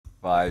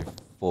5,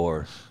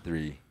 4,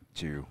 3,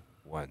 2,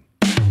 1.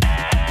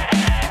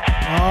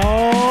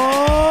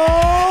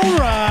 All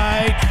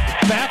right.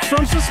 Back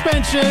from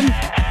suspension.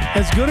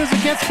 As good as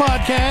it gets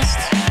podcast.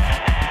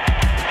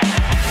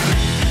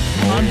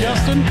 I'm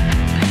Justin.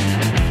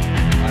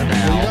 I'm You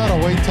Al.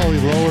 gotta wait till he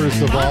lowers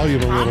the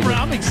volume a little bit.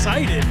 I'm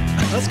excited.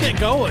 Let's get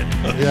going.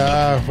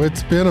 Yeah,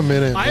 it's been a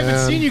minute. I haven't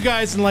man. seen you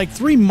guys in like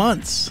 3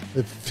 months.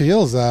 It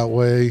feels that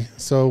way.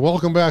 So,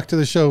 welcome back to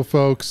the show,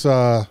 folks,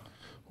 where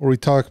we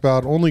talk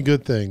about only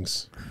good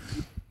things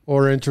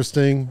or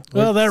interesting.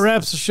 Well, that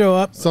wraps the show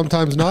up.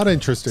 Sometimes not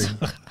interesting.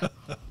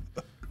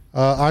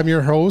 I'm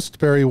your host,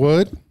 Barry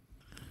Wood.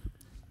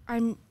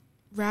 I'm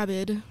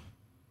rabid.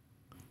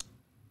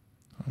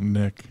 I'm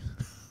Nick.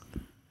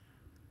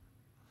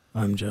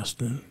 I'm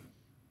Justin.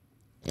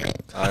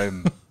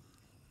 I'm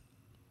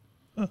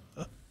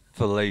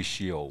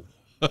fellatio.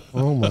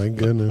 Oh my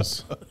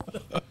goodness.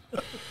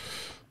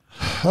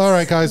 All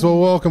right, guys. Well,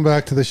 welcome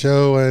back to the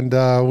show, and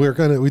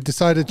we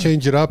decided to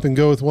change it up and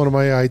go with one of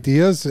my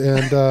ideas,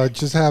 and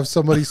just have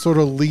somebody sort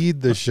of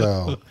lead the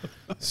show.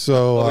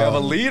 So We have a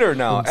leader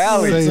now, saying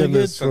Allie.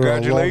 this for a long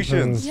time.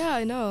 Congratulations. Yeah,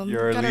 I know.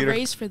 You're a Got a leader.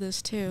 raise for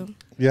this too.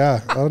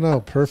 Yeah. Oh no.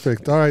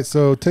 Perfect. All right.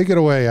 So take it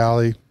away,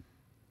 Allie.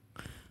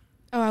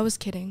 Oh, I was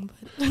kidding,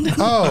 but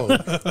Oh,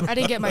 I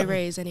didn't get my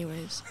raise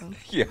anyways. So.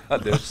 Yeah,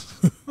 there's,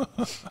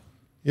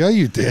 yeah,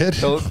 you did.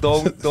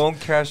 don't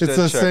cash It's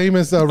that the check. same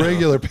as a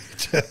regular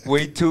paycheck.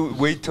 Wait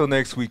till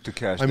next week to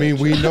cash. I mean,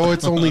 that we check. know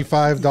it's only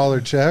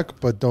 $5 check,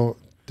 but don't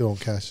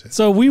cash it.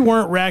 So we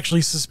weren't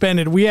actually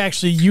suspended. We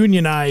actually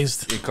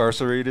unionized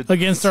Incarcerated.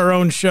 against our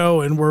own show,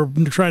 and we're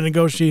trying to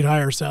negotiate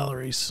higher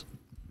salaries.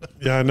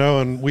 Yeah, I know,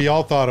 and we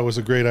all thought it was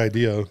a great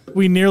idea.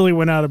 We nearly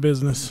went out of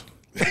business.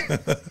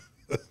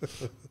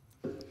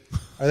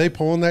 Are they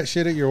pulling that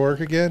shit at your work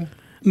again?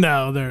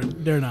 No,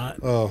 they're not.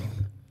 Oh,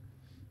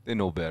 They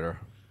know better.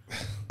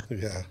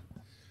 yeah.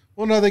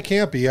 Well, no, they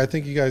can't be. I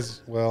think you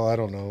guys. Well, I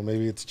don't know.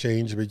 Maybe it's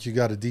changed, but you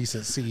got a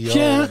decent CEO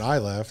Yeah. when I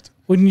left.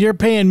 When you're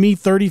paying me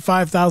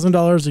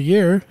 $35,000 a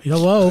year,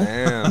 hello.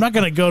 Damn. I'm not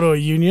going to go to a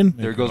union.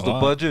 There goes the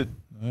lot. budget.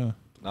 Yeah.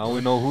 Now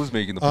we know who's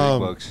making the big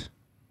bucks.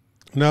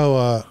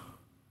 No.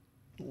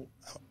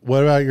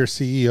 What about your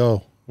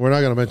CEO? We're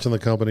not going to mention the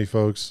company,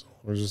 folks.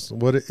 We're just.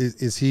 What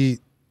is he?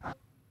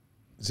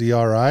 Is he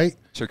all right?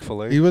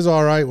 Chick-fil-A. He was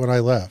all right when I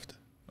left.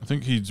 I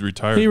think he's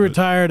retired. He but-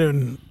 retired,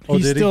 and Oh,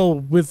 he's did he? still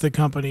with the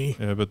company.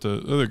 Yeah, but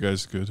the other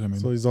guy's good. I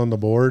mean, So he's on the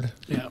board.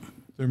 Yeah.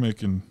 they're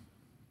making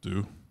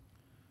do.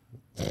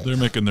 They're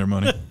making their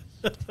money.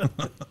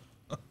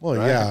 Well,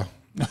 Right. yeah.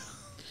 That's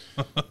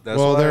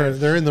Well, why,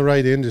 they're in the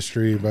right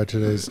industry by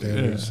today's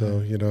standards. Yeah. So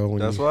you know when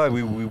That's you, why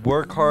we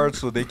work hard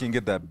so they can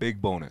get that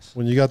big bonus.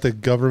 when you got the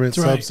government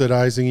That's right.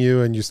 subsidizing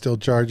you and you're still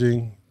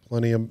charging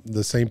plenty of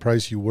the same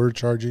price you were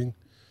charging,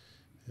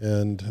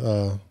 and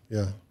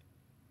yeah.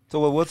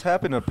 So what's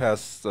happened the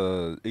past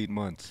 8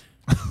 months?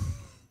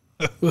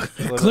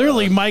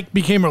 Clearly, Mike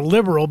became a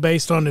liberal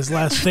based on his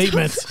last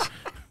statement.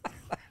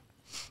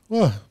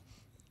 Well,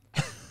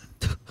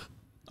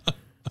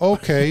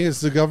 okay,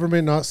 is the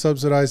government not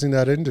subsidizing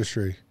that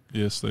industry?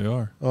 Yes, they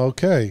are.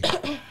 Okay,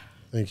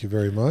 thank you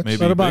very much.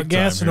 Maybe What about big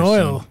gas time and here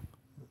oil? soon.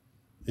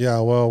 Yeah,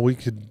 well, we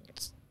could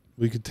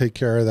take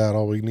care of that.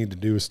 All we need to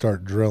do is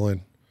start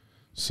drilling.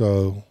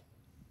 So,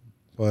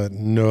 but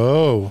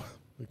no,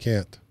 we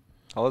can't.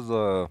 How's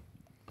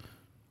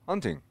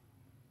hunting?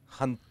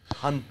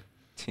 Hunting.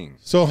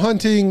 So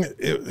hunting,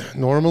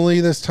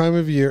 normally this time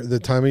of year, the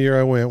time of year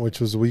I went,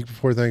 which was the week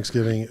before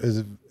Thanksgiving,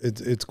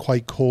 it's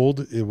quite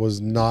cold. It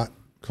was not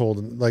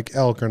cold. Like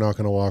elk are not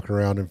going to walk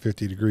around in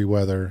 50-degree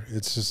weather.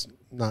 It's just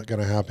not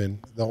going to happen.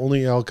 The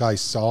only elk I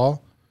saw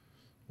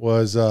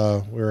was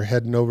we were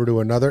heading over to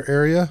another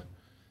area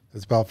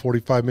that's about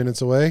 45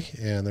 minutes away,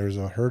 and there's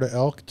a herd of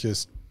elk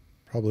just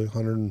probably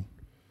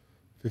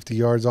 150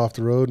 yards off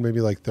the road, maybe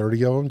like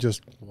 30 of them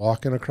just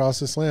walking across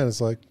this land.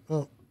 It's like,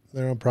 oh,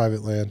 they're on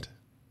private land.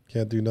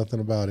 Can't do nothing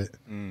about it.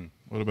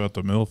 What about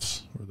the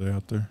MILFs? Were they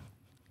out there?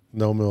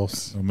 No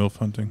MILFs. No MILF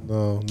hunting?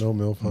 No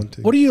MILF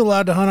hunting. What are you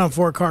allowed to hunt on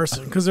Fort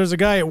Carson? Because there's a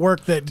guy at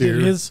work that Deer.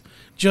 did his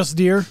just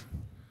deer.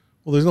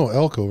 Well, there's no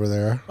elk over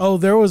there. Oh,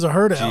 there was a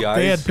herd of elk.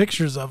 They had GIs?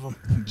 pictures of them.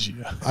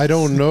 Yeah. I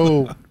don't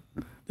know.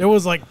 There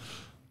was like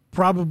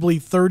probably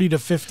 30 to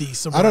 50.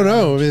 I don't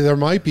know. I mean, there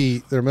might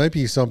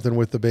be something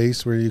with the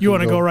base where you You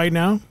want to go right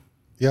now?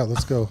 Yeah,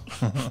 let's go.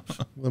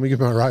 Let me get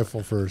my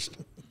rifle first.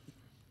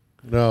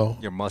 No.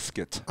 Your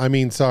musket. I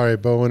mean, sorry,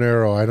 bow and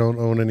arrow. I don't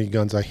own any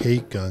guns. I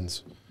hate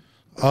guns.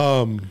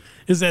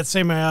 Is that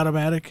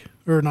semi-automatic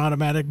or an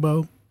automatic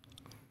bow?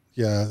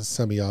 Yeah,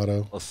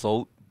 semi-auto.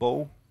 Assault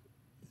bow.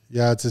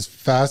 Yeah, it's as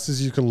fast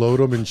as you can load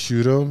them and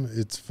shoot them.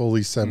 It's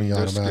fully They're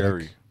semi-automatic.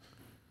 scary.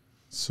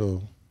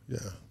 So, yeah.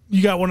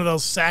 You got one of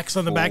those sacks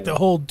on the back that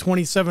hold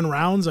 27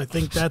 rounds. I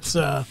think that's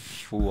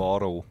Full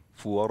auto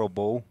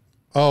bow.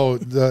 Oh,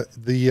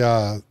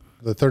 the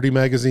 30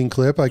 magazine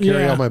clip I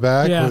carry Yeah, on my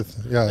back yeah.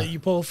 with that you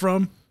pull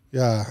from.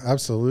 yeah,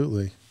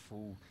 absolutely.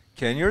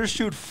 Can yours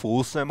shoot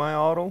full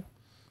semi-auto?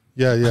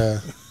 Yeah.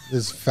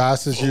 As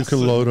fast as you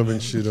can load them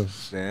and shoot them.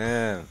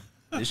 Damn.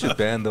 They should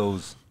ban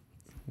those.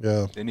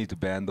 Yeah. They need to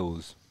ban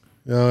those.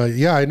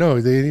 Yeah, I know.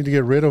 They need to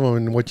get rid of them.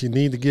 And what you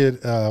need to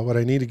get, what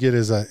I need to get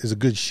is a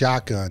good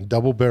shotgun,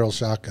 double barrel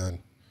shotgun.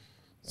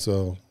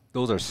 So,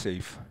 Those are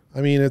safe.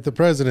 I mean, if the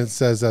president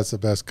says that's the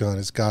best gun,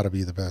 it's got to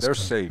be the best They're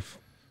gun. safe.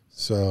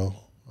 So,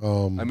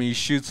 I mean, you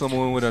shoot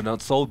someone with an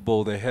assault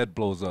bow, their head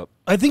blows up.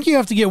 I think you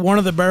have to get one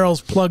of the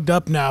barrels plugged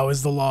up now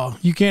is the law.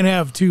 You can't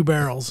have two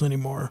barrels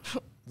anymore.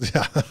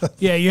 yeah.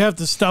 Yeah, you have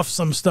to stuff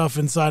some stuff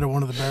inside of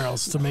one of the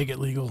barrels to make it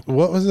legal.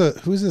 What was it?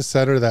 Who's the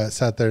senator that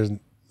sat there and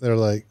they're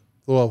like,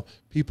 well,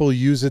 people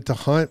use it to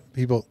hunt.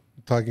 People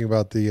talking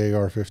about the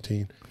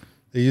AR-15.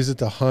 They use it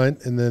to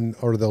hunt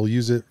or they'll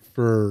use it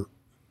for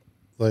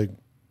like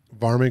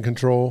varmint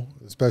control,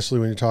 especially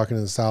when you're talking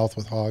in the South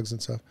with hogs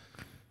and stuff.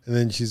 And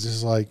then she's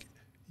just like,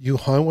 you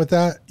hunt with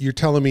that? You're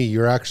telling me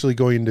you're actually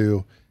going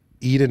to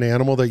eat an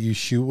animal that you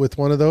shoot with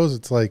one of those?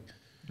 It's like,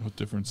 What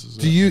difference is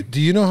that?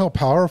 do you know how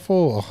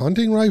powerful a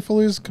hunting rifle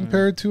is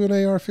compared to an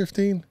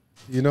AR-15?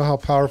 You know how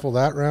powerful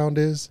that round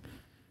is?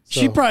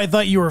 She So- probably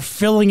thought you were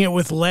filling it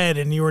with lead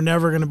and you were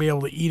never going to be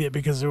able to eat it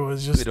because it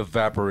was just. It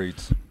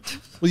evaporates.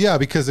 Well, yeah,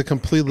 because it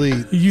completely.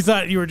 You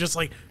thought you were just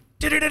like.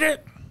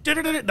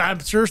 I'm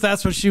sure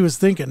that's what she was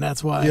thinking.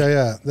 That's why.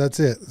 Yeah, that's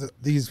it.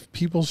 These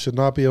people should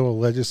not be able to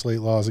legislate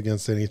laws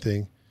against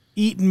anything,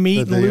 Eating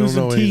meat That and they don't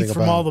losing know anything teeth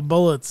from about. all the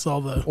bullets, all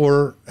the.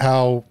 or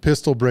how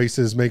pistol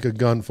braces make a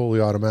gun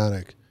fully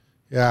automatic.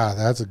 Yeah,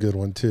 that's a good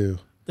one too.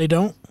 They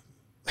don't.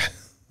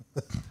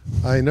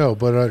 I know,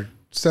 but our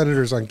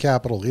senators on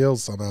Capitol Hill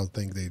somehow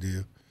think they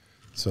do.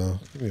 So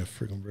give me a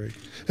freaking break.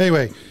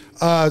 Anyway,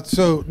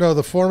 so no,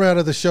 the format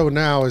of the show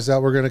now is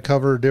that we're going to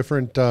cover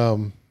different.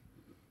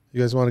 You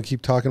guys want to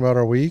keep talking about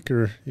our week,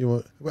 or you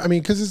want? I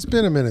mean, because it's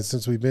been a minute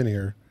since we've been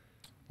here.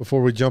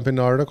 Before we jump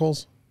into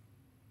articles,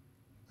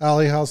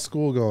 Allie, how's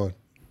school going?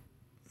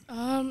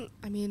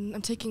 I mean,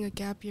 I'm taking a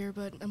gap year,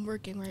 but I'm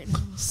working right now.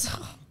 So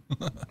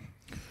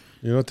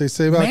You know what they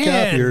say about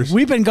gap years?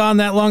 We've been gone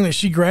that long that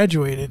she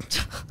graduated.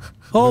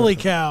 Holy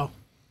cow.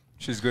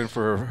 She's going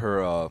for her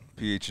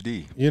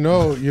PhD. You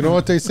know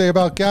what they say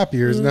about gap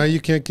years. Now you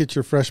can't get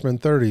your freshman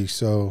 30,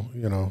 so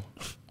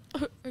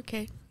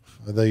okay.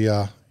 with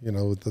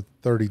the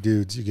 30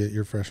 dudes, you get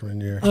your freshman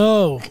year.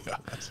 Oh,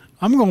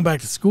 I'm going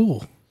back to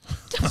school.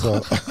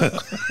 So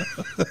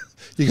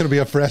you're gonna be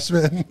a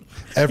freshman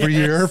every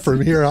year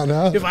from here on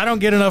out. If I don't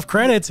get enough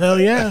credits, hell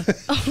yeah.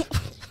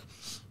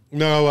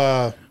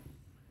 No,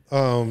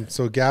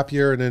 so gap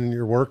year, and then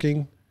you're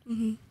working,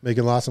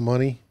 making lots of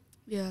money.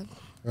 Yeah.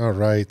 All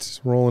right,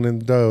 rolling in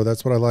the dough.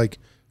 That's what I like.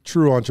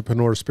 True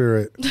entrepreneur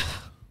spirit.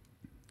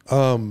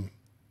 And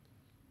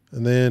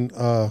then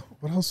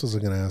what else was I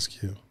going to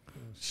ask you?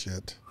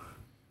 Shit,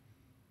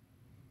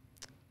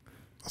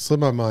 I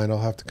slipped my mind. I'll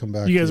have to come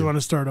back. You guys to want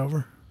to start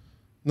over?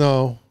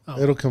 No, Oh.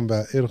 it'll come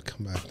back. It'll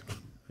come back.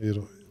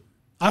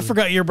 I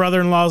forgot your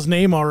brother-in-law's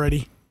name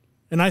already.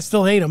 And I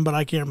still hate him, but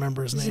I can't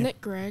remember his Isn't name.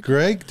 it Greg?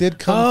 Greg did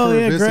come Oh, for a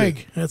yeah, visit.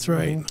 Greg. That's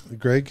right.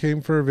 Greg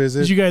came for a visit.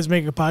 Did you guys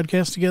make a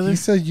podcast together? He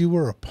said you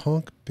were a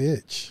punk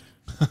bitch.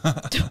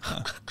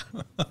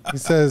 He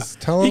says,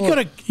 tell him.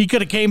 He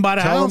could have came by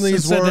the Tell him house and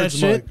these said that words,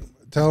 shit. Mike.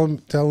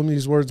 Tell him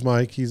these words,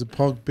 Mike. He's a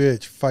punk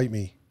bitch. Fight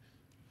me.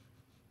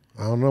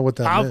 I don't know what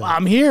that meant.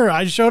 I'm here.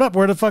 I showed up.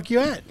 Where the fuck you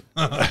at?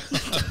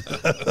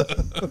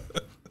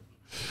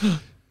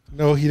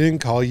 No, he didn't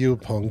call you a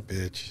punk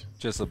bitch.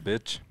 Just a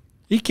bitch.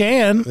 He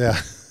can. Yeah.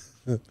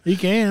 He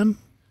can.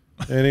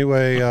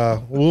 Anyway,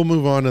 we'll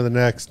move on to the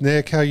next.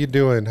 Nick, how you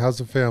doing? How's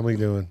the family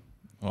doing?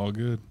 All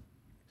good.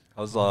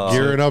 How's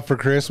Gearing up for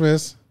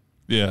Christmas?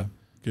 Yeah,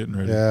 getting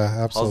ready. Yeah, how's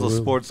absolutely.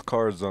 the sports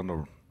cars on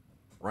the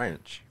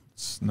ranch?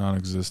 It's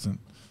non-existent.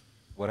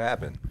 What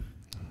happened?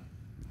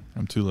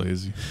 I'm too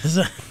lazy.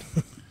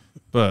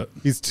 But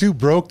He's too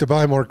broke to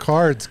buy more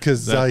cards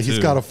because That he's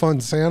too. got to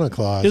fund Santa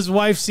Claus. His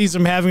wife sees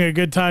him having a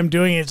good time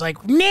doing it. It's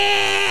like,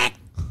 Nick!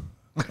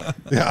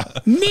 Yeah.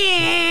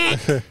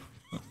 Nick!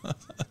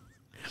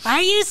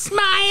 Are you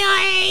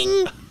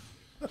smiling?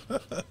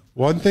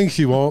 One thing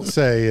she won't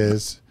say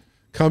is,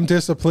 come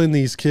discipline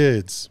these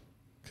kids,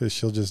 because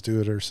she'll just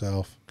do it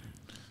herself.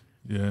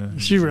 yeah.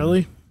 She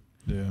really?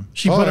 Yeah.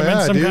 She Oh, put him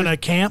yeah, in some dude. kind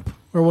of camp?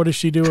 Or what does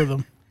she do with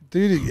him?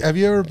 Dude, have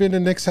you ever been to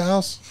Nick's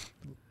house?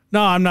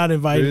 No, I'm not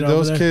invited. Dude, over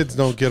those there. kids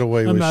don't get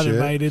away I'm with not shit.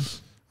 invited.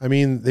 I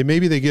mean,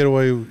 maybe they get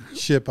away with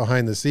shit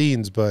behind the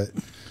scenes, but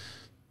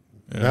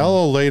Yeah. Mel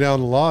will lay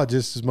down the law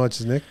just as much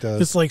as Nick does.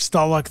 It's like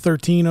Stalag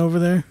 13 over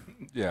there.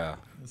 Yeah,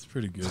 That's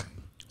pretty good.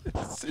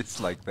 it's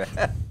like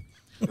that.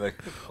 Like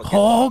okay,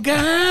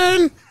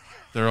 Hogan!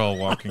 They're all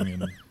walking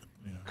in.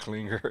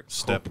 Klinger,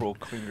 Step. Corporal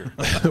Klinger.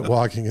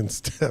 Walking in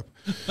step.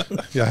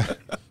 Yeah.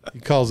 He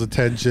calls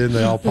attention.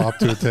 They all pop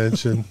to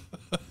attention.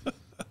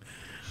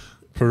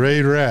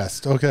 Parade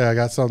rest. Okay, I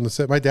got something to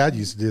say. My dad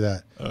used to do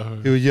that.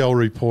 He would yell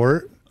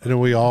report, and then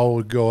we all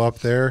would go up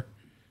there,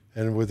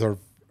 and with our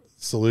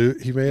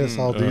salute, he made us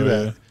all do Oh,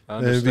 that. yeah. I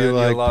And it'd be understand you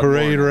a like lot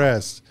parade more now.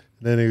 rest.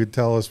 And then he would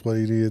tell us what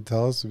he needed to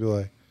tell us. He'd be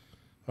like,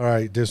 all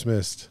right,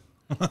 dismissed.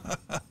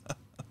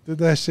 Did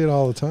that shit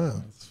all the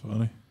time. That's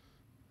funny.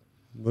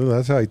 Well,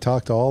 that's how he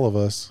talked to all of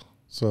us.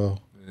 So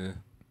Yeah.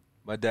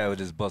 My dad would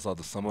just bust out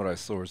the samurai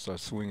sword, start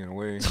swinging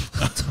away.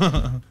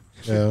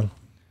 Yeah.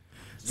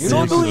 You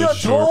don't do your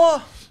short.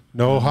 chore.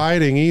 No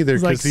hiding either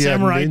It's like because he had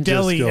Samurai ninja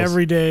Deli skills.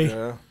 every day.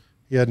 Yeah.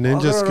 He had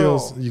ninja Oh.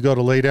 skills. You go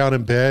to lay down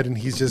in bed and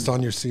he's just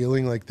on your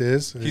ceiling like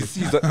this.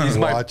 He's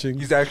watching.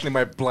 He's actually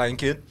my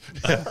blanket.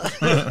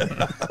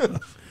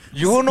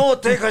 You know,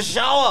 take a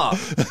shower.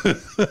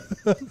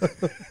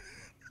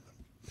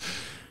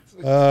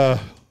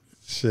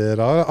 Shit.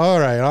 All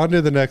right. On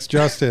to the next.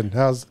 Justin,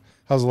 how's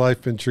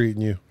life been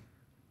treating you?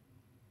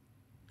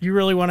 You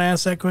really want to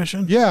ask that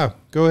question? Yeah.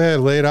 Go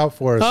ahead. Lay it out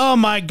for us. Oh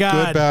my Good,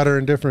 God. bad, or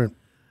indifferent.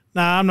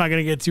 Nah, I'm not going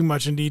to get too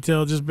much in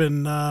detail. Just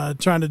been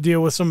trying to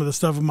deal with some of the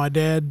stuff with my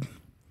dad.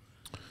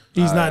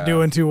 He's not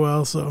doing too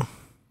well, so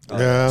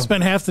Yeah.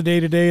 spent half the day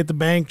today at the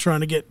bank trying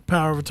to get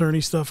power of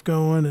attorney stuff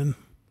going and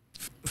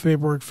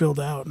paperwork filled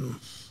out. And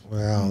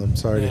Wow. I'm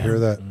sorry to Yeah. hear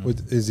that.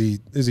 Is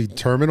he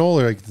terminal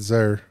or like is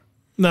there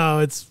no,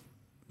 it's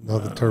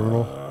another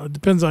terminal?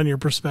 depends on your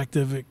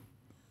perspective.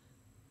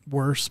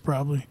 Worse,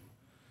 probably.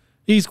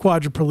 He's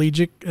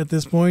quadriplegic at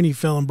this point. He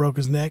fell and broke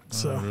his neck.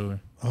 So Really?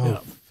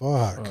 Oh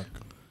fuck.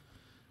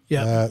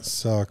 yeah, That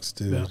sucks,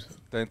 dude.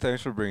 Yeah.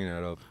 Thanks for bringing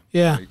that up.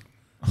 yeah. Mike.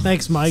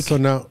 Thanks, Mike. So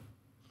now,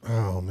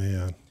 oh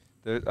man.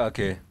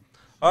 Okay.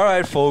 All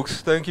right,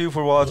 folks. Thank you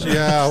for watching.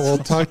 Yeah, we'll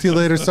talk to you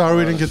later. Sorry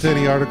we didn't get to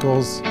any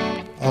articles.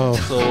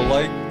 So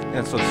like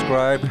and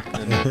subscribe.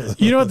 And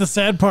You know what the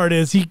sad part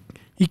is? He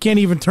can't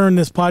even turn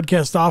this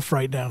podcast off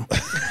right now.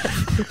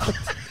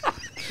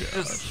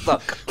 just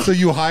suck. So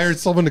you hired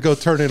someone to go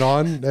turn it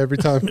on every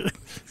time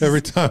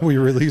we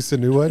release a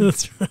new one?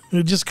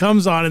 It just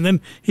comes on, and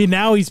then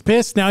he's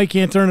pissed. Now he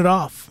can't turn it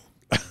off.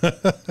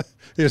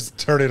 He just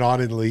turn it on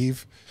and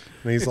leave.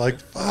 And he's like,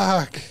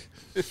 fuck.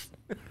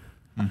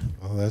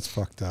 Oh, that's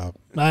fucked up.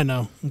 I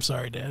know. I'm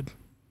sorry, Dad.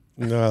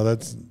 No,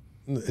 it's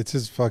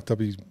just fucked up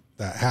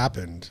that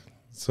happened.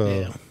 So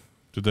Yeah.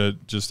 Did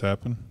that just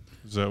happen?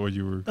 Is that what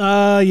you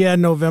were? Yeah,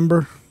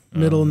 November,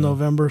 middle of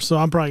November. So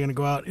I'm probably gonna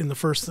go out in the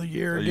first of the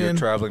year You're again.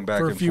 traveling back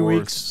for a and few forth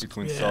weeks.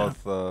 between Yeah.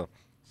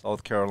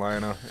 South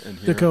Carolina and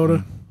here.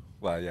 Dakota.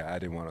 Well, yeah, I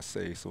didn't want to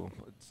say so.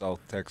 South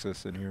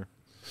Texas and here.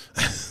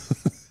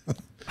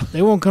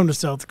 They won't come to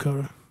South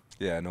Dakota.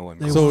 Yeah, no one.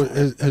 They So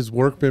has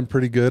work been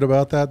pretty good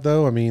about that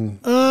though? I mean,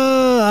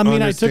 I took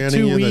Understanding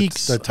 2 you that-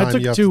 weeks. that time I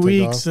took you have 2 to take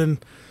weeks, off.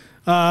 and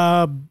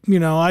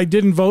I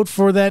didn't vote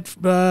for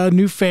that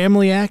new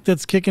Family Act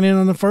that's kicking in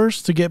on the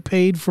 1st to get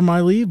paid for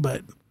my leave,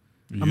 but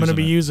I'm going to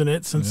be using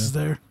it since it's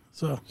there.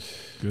 So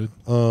Good.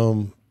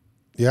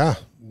 yeah,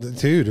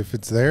 dude, if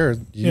it's there,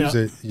 use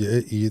Yeah.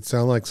 it. You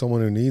sound like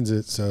someone who needs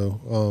it.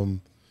 So,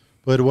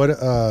 but what,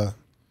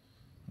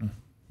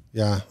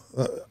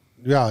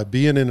 yeah,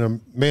 being in a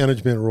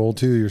management role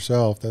too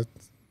yourself, that's,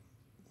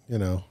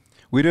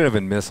 We didn't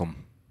even miss him.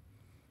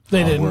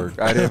 they on didn't. work.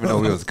 I didn't even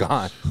know he was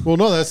gone. well,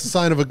 no, that's a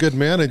sign of a good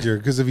manager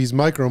because if he's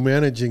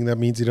micromanaging, that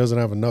means he doesn't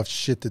have enough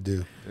shit to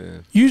do. Yeah.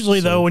 Usually,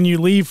 though, when you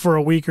leave for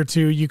a week or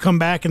two, you come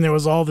back and there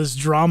was all this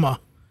drama.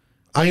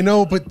 I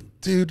know, but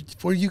dude,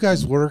 where you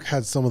guys work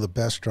had some of the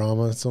best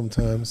drama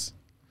sometimes.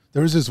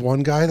 There was this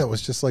one guy that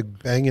was just like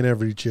banging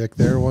every chick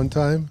there one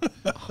time.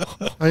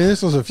 I mean,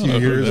 this was a few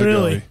years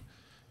Really? ago.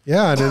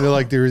 Yeah, and then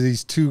there were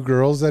these 2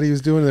 girls that he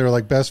was doing. They were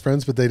like best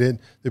friends, but they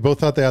both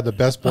thought they had the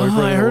best boyfriend.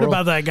 Oh, I in the heard world.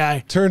 about that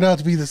guy. Turned out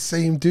to be the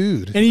same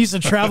dude. And he used to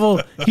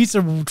travel. He used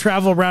to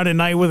travel around at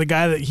night with a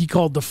guy that he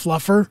called the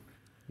Fluffer.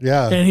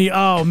 Yeah. And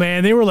oh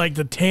man, they were like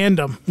the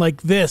tandem,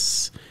 like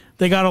this.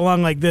 They got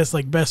along like this,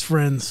 like best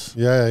friends.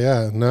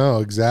 Yeah. No,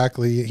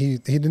 exactly. He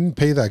didn't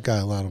pay that guy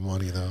a lot of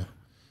money though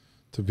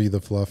to be the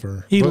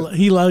fluffer. He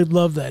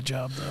loved that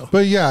job though.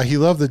 But yeah, he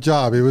loved the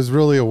job. It was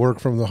really a work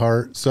from the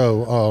heart.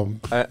 So,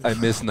 I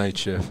miss night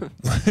shift.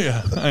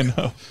 Yeah, I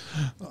know.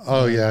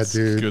 oh yeah,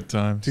 dude. Good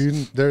times.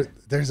 Dude,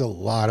 there's a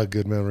lot of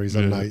good memories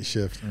on night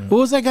shift. What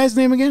was that guy's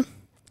name again?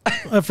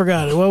 I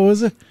forgot it. What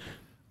was it?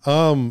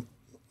 I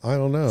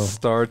don't know.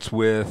 Starts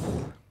with,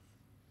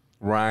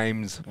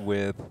 rhymes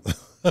with.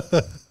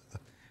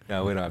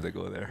 Yeah, we don't have to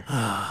go there.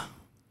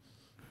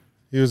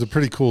 He was a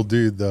pretty cool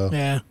dude though.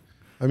 Yeah.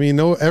 I mean,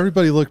 no,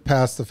 everybody looked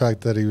past the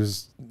fact that he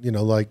was,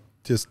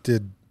 just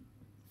did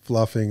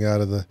fluffing out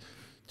of the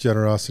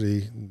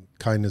generosity and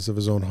kindness of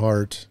his own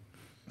heart.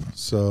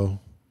 So,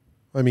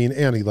 I mean,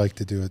 Annie liked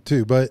to do it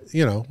too, but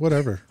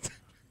whatever.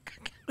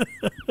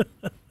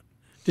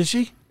 Did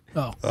she?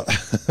 Oh.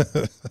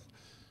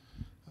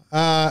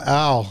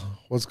 Al,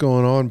 what's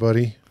going on,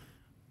 buddy?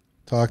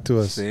 Talk to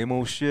us. Same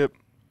old shit.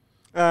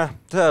 Had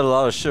a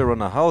lot of shit around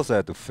the house I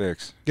had to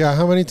fix. Yeah,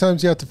 how many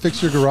times do you have to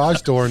fix your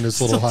garage door in this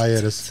little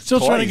hiatus? Still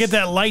trying to Twice. get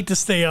that light to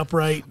stay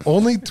upright.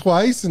 Only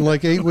twice in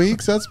like 8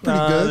 weeks? That's pretty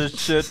good. This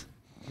shit.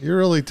 You're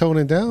really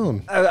toning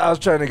down. I was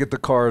trying to get the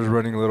cars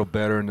running a little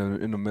better,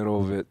 and in the middle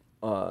of it,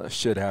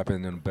 shit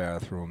happened in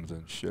bathrooms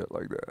and shit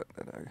like that.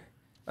 And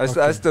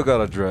I still got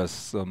to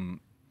address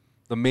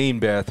the main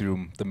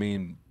bathroom. The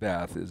main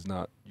bath is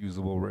not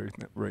usable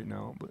right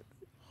now. But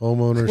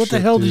Homeownership. What the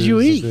hell did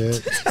you dues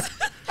eat? a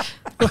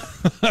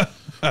bit.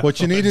 What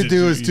you need to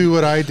do is do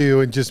what I do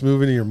and just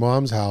move into your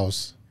mom's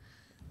house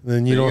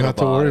Then you don't have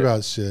to worry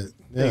about shit.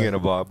 Yeah. Thinking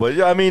about, but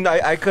yeah, I mean,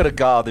 I could have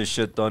got all this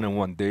shit done in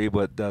one day,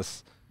 but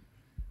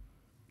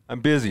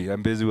I'm busy.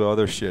 I'm busy with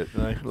other shit.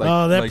 Right?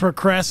 Like,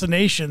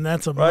 procrastination.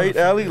 That's a right, motherfucker.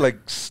 Allie.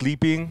 Like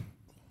sleeping,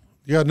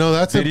 Yeah, no,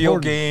 that's video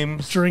important.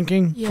 games,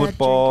 Drinking. Yeah,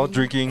 football,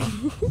 drinking,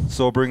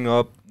 sobering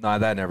up. Nah,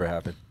 that never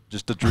happened.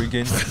 Just the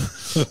drinking.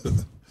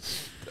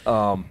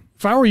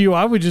 If I were you,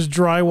 I would just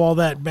drywall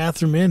that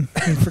bathroom in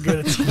and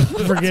forget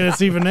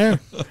it's even there.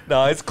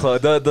 No, it's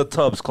clogged. The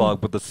tub's clogged,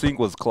 but the sink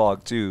was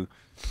clogged too.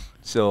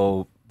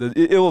 So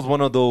it was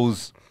one of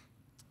those.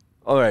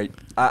 All right,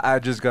 I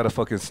just gotta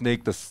fucking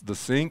snake the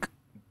sink.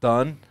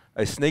 Done.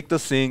 I snaked the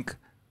sink,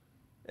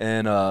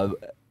 and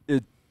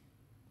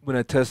when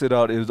I tested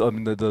out, it was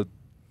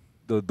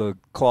the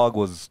clog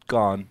was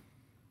gone,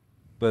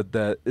 but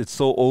that it's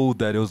so old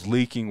that it was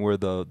leaking where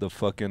the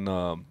fucking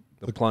the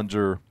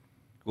plunger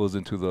goes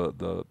into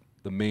the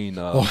main.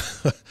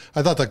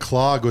 I thought the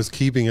clog was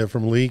keeping it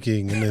from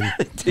leaking, and then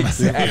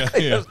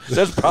Exactly. Yeah.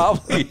 That's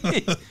probably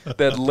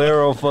that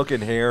layer of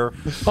fucking hair.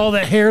 All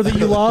that hair that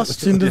you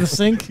lost into the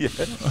sink. Yeah.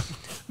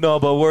 No,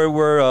 but where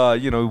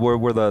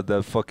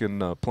the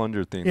fucking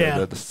plunger thing,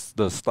 Yeah.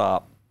 the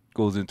stop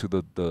goes into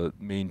the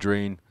main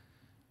drain,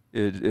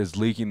 it is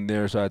leaking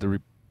there. So I had to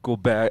go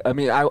back. I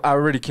mean, I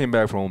already came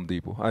back from Home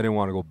Depot. I didn't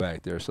want to go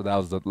back there, so that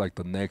was the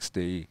next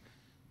day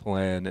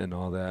plan and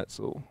all that.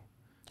 So.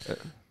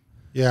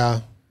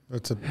 yeah,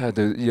 it's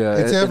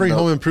It's every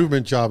home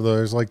improvement job though.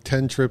 There's like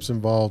 10 trips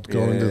involved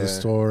going to Yeah. the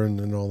store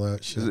and all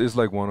that shit. It's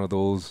like one of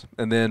those.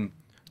 And then,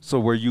 so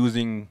we're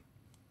using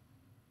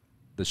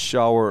the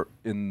shower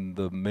in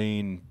the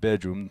main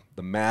bedroom,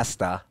 the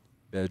master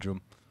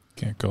bedroom.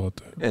 Can't call it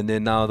that. And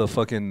then now the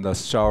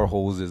shower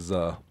hose is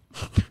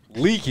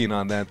leaking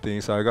on that thing.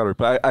 So I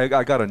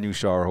got a new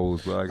shower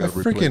hose, but I I got to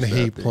replace freaking that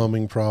hate thing.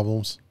 plumbing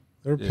problems.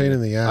 They're a Yeah. pain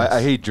in the ass.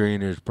 I hate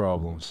drainage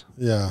problems.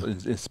 Yeah.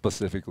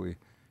 Specifically.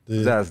 The-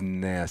 That's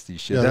nasty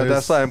shit. Yeah,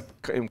 That's why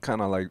I'm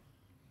kind of like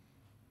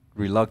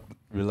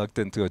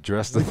reluctant to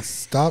address the.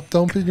 Stop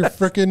dumping your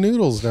freaking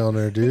noodles down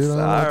there, dude. I don't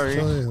know what to Sorry.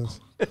 tell you.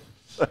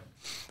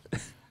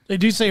 They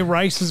do say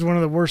rice is one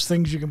of the worst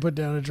things you can put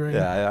down a drain.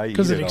 Yeah, I eat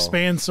because it all.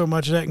 expands so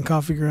much of that in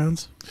coffee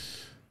grounds.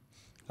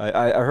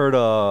 I heard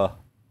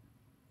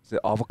is it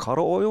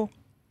avocado oil?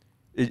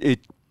 It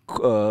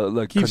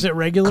like Keeps it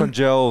regular?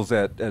 congels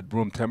at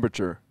room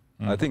temperature.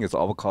 I think it's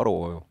avocado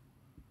oil.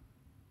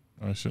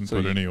 I shouldn't So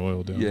put you- any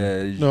oil down.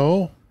 Yeah.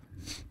 No.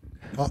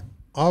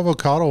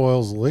 Avocado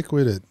oil's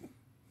liquid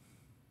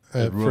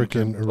at room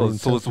freaking temp- room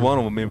so it's one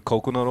of them. Maybe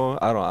coconut oil.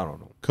 I don't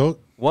know.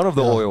 One of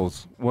the Yeah.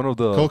 oils. One of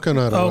the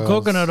Coconut oil. Oh,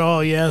 coconut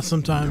oil. Yeah,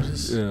 sometimes.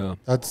 It's, Yeah.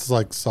 That's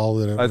like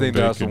solid. I think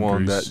that's the Bacon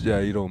one grease.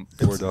 that you don't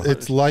pour the.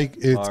 it's like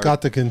it's Hard.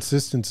 got the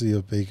consistency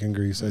of bacon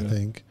grease. I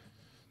think.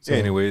 So,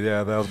 Anyway,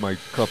 yeah, that was my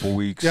couple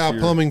weeks. yeah, here.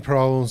 plumbing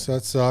problems.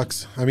 That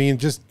sucks. I mean,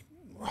 just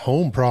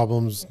home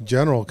problems in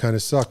general kind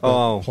of suck. But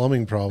Oh,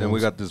 plumbing problems. And we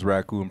got this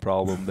raccoon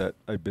problem that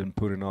I've been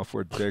putting off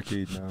for a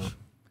decade now.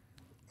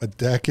 a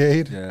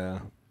decade. Yeah.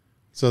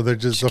 So they're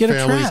just Just the get a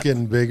family's trap.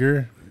 getting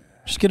bigger.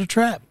 just get a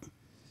trap.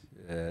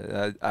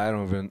 Yeah, I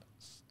don't even.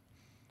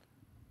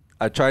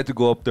 I tried to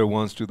go up there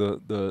once to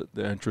the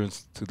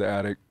entrance to the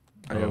attic.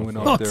 I went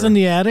Oh, up it's there. in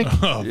the attic.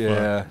 Oh,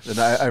 Yeah, and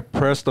I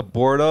pressed the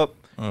board up,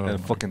 Oh and a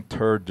my- fucking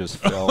turd just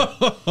fell.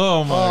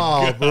 Oh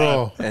my Oh,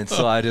 bro. And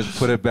so I just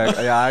put it back.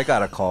 Yeah, I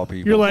gotta call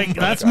people. You're like,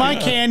 that's my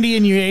candy,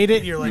 and you ate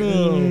it. You're like,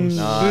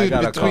 No, I Dude,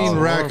 gotta between call.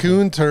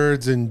 raccoon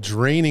turds and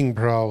draining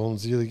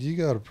problems, you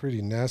got a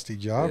pretty nasty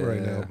job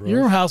right Yeah. now, bro.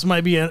 your house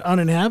might be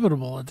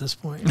uninhabitable at this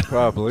point.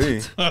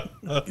 Probably.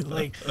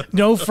 Like,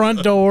 no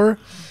front door.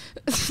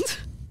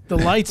 The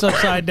lights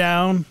upside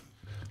down.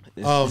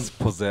 It's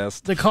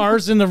possessed. The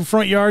cars in the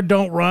front yard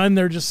don't run.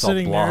 They're just all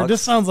sitting there. blocks.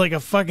 This sounds like a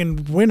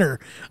fucking winter.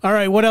 All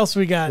right, what else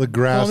we got? The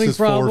grass Plumbing is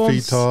 4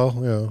 feet problems?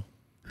 tall.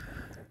 Yeah.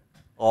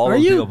 All Are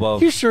of you? the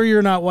above. You sure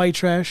you're not white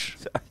trash?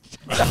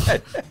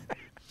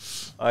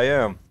 I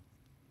am.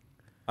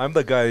 I'm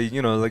the guy.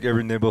 Like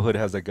every neighborhood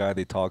has a guy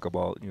they talk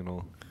about.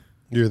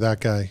 You're that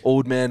guy.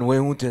 Old man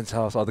Wellington's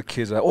house. All the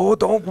kids are like, oh,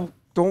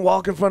 don't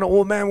walk in front of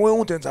old man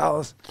Wellington's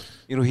house.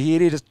 He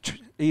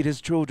ate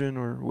his children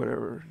or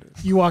whatever.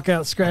 You walk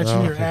out scratching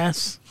Oh, your okay.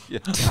 ass Yeah,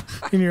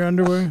 in your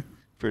underwear.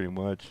 pretty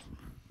much.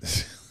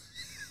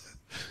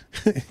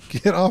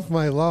 Get off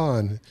my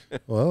lawn.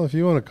 Well, if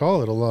you want to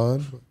call it a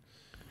lawn.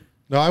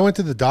 No, I went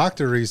to the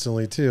doctor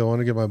recently too. I want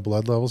to get my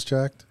blood levels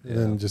checked and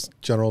then just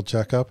general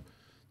checkup.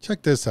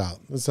 Check this out.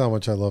 This is how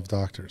much I love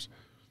doctors.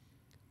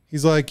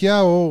 He's like,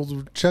 yeah, well,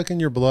 we're checking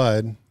your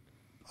blood.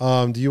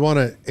 Do you want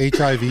an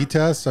HIV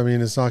test? I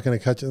mean, it's not going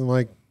to cut you. I'm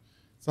like,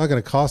 it's not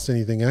going to cost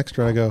anything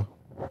extra. I go,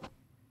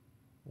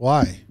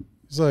 why?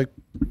 He's like,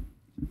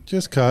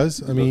 just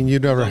cause. I mean,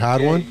 you've never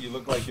had one. You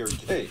look like you're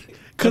gay.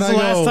 Because And the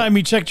I last go- time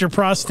he checked your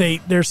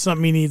prostate, there's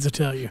something he needs to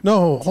tell you.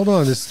 No, hold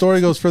on. This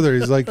story goes further.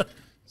 He's like,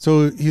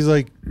 he's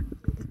like,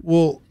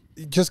 well,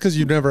 just because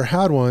you've never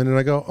had one. And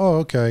I go, oh,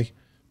 okay.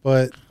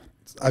 But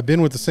I've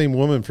been with the same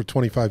woman for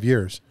 25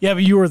 years. Yeah,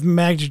 but you were with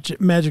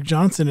Magic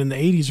Johnson in the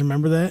 80s.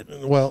 Remember that?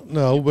 Well,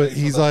 no, but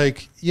he's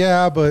like,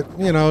 yeah, but it's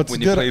When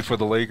good. you played for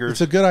the Lakers.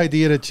 It's a good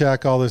idea to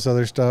check all this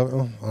other stuff.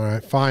 Oh, all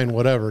right, fine,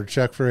 whatever.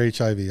 Check for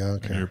HIV. I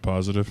don't And you're care.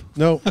 positive.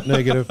 No,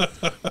 negative.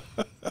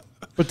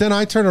 But then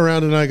I turn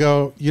around and I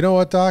go, you know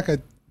what, Doc? I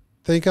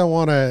think I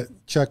want to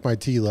check my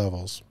T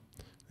levels.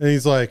 And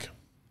he's like,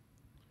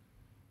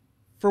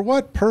 for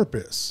what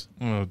purpose?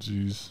 Oh,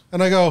 jeez.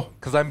 And I go,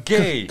 Because I'm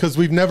gay. because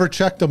we've never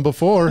checked them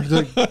before. He's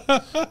like,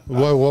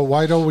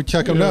 why don't we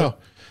check them now?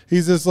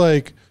 He's just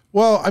like,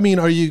 well, I mean,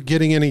 are you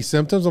getting any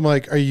symptoms? I'm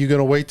like, are you going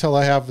to wait till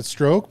I have a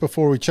stroke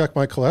before we check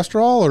my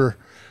cholesterol? Or,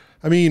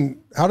 I mean,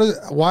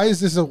 why is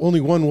this only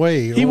one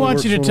way? He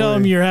wants you to tell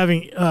him you're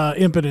having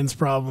impotence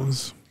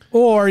problems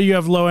or you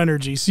have low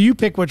energy. So you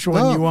pick which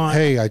one you want.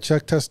 Hey, I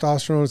checked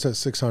testosterone. It's at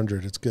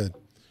 600. It's good.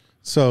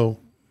 So,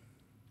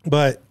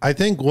 but I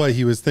think what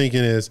he was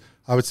thinking is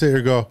I would sit here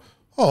and go,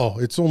 oh,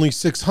 it's only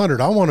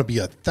 600. I want to be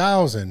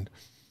 1,000.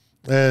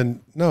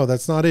 And no,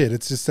 that's not it.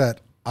 It's just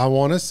that I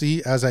want to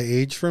see as I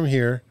age from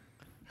here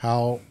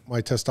how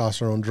my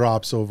testosterone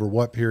drops over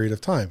what period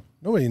of time.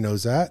 Nobody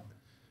knows that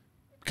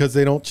because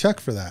they don't check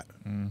for that.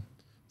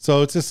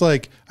 So it's just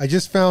like, I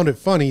just found it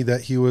funny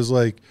that he was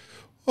like,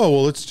 oh,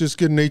 well, let's just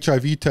get an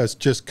HIV test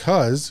just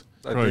because.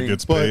 Probably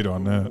gets paid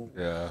on that.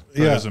 Yeah.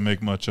 That doesn't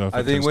make much off.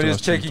 I think when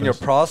he's checking your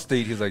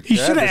prostate, he's like, He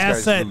should have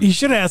asked that. He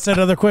should have asked that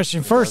other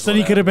question first. Then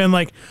he could have been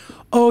like,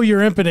 "Oh,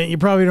 you're impotent. You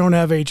probably don't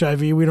have HIV.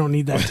 We don't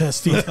need that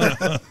test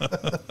either."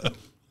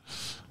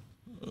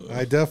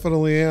 I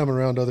definitely am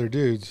around other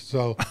dudes.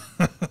 So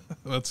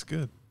That's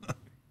good.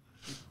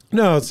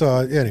 no, so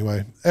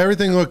anyway,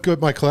 everything looked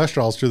good. My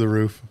cholesterol's through the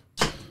roof.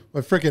 My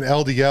freaking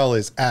LDL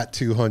is at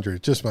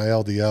 200. Just my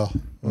LDL.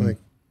 I'm like,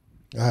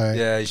 all right.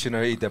 Yeah, you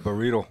shouldn't have ate that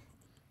burrito.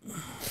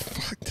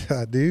 Fuck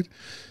that, dude.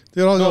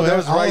 Dude, I'll No, go.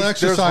 there's I'll rice- there's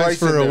exercise rice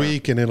for in a there.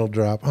 week and it'll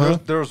drop. Huh?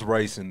 There's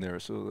rice in there,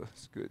 so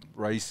that's good.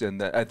 Rice and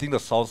that. I think the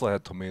salsa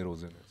had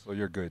tomatoes in it, so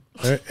you're good.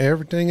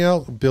 Everything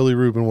else, Billy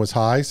Rubin was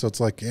high, so it's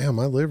like, yeah,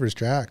 my liver's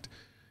jacked,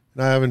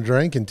 and I haven't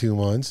drank in 2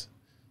 months.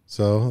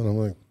 So and I'm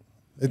like,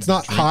 it's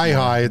not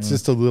high. It's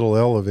just a little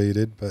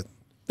elevated, but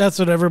That's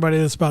what everybody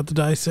that's about to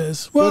die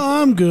says. Well,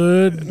 I'm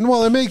good.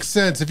 well, it makes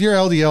sense if your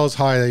LDL is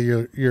high, that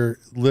your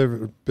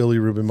liver, Billy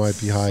Rubin might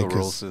be high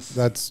because Cirrhosis.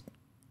 that's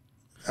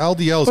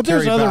LDL is But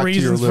there's carried other back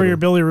reasons to for your your liver.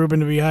 Billy Rubin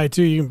to be high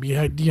too. You can be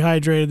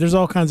dehydrated. There's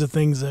all kinds of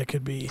things that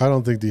could be. I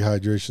don't think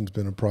dehydration's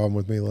been a problem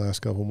with me the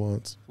last couple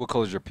months. What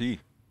color's your pee?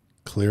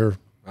 Clear.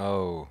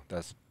 Oh,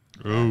 that's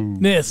Ooh.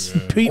 Nis.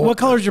 What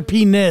color's your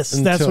penis?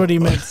 That's Until- what he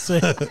meant to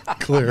say.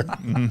 Clear.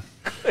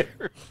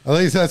 At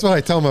least that's what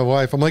I tell my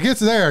wife. I'm like, it's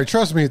there.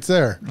 Trust me, it's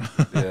there.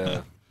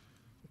 yeah.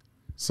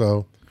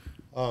 So,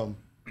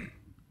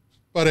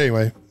 but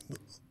anyway,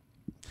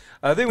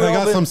 I think we I all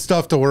got been- some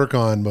stuff to work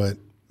on, but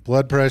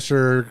blood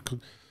pressure,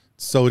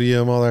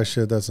 sodium, all that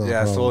shit, that's not a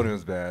Yeah, problem.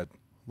 sodium's bad.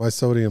 My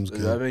sodium's I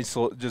good.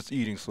 mean, just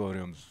eating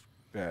sodium's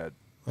bad.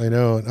 I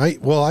know. And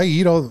I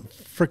eat all the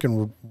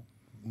freaking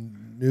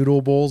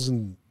noodle bowls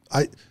and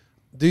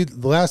dude,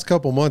 the last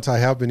couple months I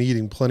have been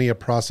eating plenty of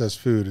processed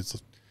food.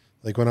 It's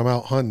like when I'm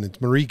out hunting, it's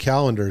Marie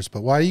Callender's.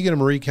 But why do you get a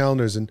Marie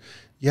Callender's? And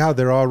yeah,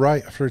 they're all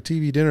right for a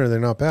TV dinner. They're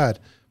not bad.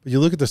 But you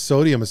look at the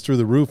sodium, it's through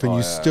the roof, and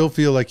you still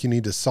feel like you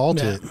need to salt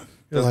Yeah. it.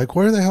 You're like,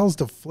 where the hell's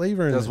the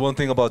flavor in That's it? one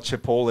thing about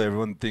Chipotle.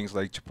 Everyone thinks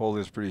like Chipotle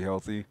is pretty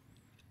healthy,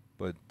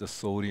 but the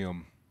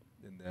sodium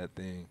in that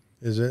thing,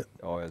 Is it?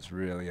 oh, it's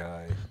really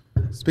high.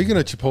 Speaking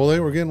of Chipotle,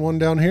 we're getting one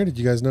down here. Did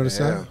you guys notice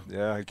Yeah, that?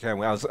 yeah, I can't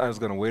wait. I was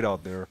gonna wait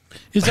out there.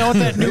 Is that what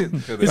that new?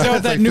 Is that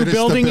what that They new finished the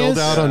building build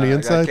is? out on the I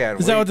inside? can't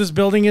Is that wait. what this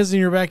building is in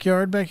your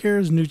backyard back here?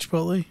 Is new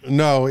Chipotle?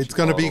 No, it's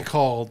going to be Chipotle.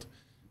 called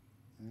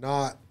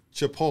not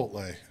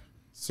Chipotle.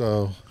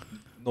 So,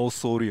 No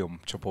sodium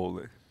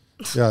Chipotle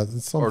yeah,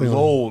 it's or something.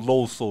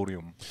 low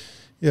sodium.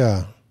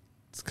 Yeah,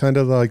 it's kind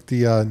of like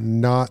the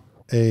not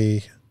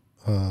a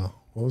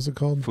what was it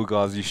called?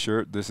 Fugazi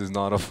shirt. This is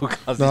not a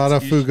Fugazi. Not a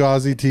t-shirt.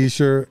 Fugazi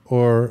T-shirt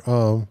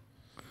or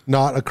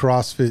not a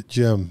CrossFit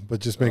gym, but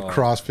just make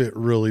CrossFit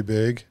really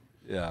big.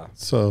 Yeah,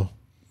 So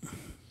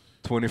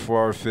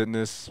 24-hour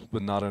fitness,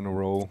 but not in a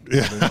row.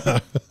 yeah,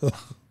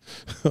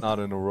 Not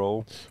in a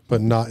row.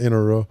 but not in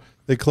a row.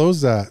 They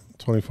closed that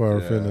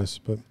 24-hour Yeah. fitness,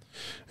 but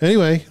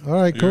anyway, all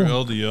right, Your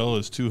cool. LDL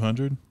is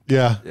 200.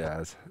 Yeah,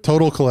 Yeah, it's,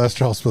 total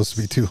cholesterol is supposed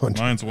to be 200.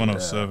 Mine's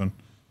 107.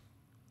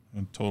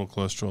 And total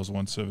cholesterol is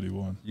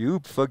 171. you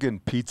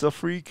fucking pizza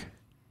freak.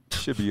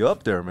 Should be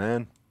up there,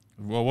 man.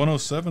 Well,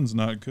 107's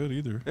not good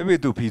either. Maybe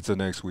do pizza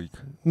next week.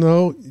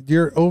 No,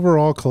 your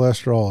overall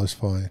cholesterol is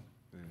fine.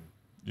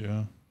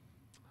 Yeah.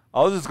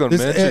 I was just gonna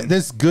mention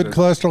This good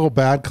cholesterol,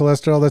 bad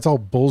cholesterol, that's all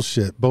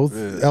bullshit. Both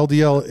Yeah.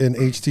 LDL and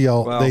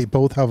HDL, Well- they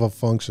both have a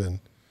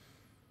function.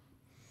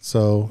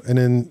 So, and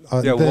then,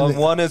 Yeah, then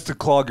one is to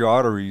clog your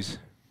arteries.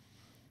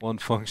 One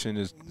function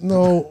is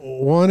no,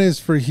 one is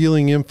for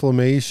healing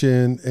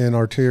inflammation and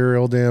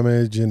arterial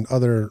damage and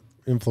other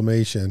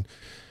inflammation,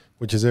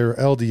 which is their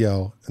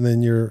LDL, and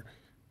then your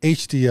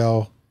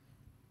HDL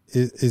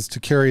is to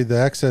carry the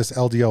excess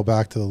LDL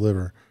back to the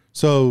liver.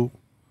 So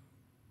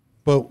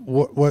But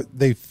what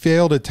they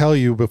fail to tell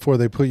you before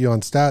they put you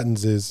on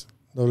statins is,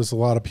 notice a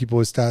lot of people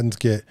with statins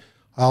get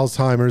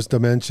Alzheimer's,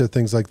 dementia,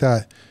 things like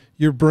that.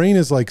 Your brain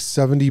is like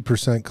 70%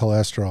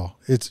 cholesterol.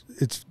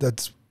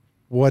 That's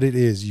what it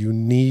is. You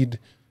need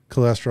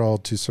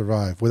cholesterol to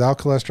survive. Without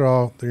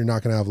cholesterol, you're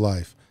not going to have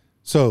life.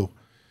 So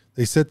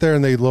they sit there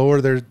and they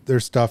lower their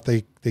stuff.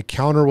 They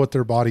counter what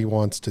their body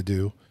wants to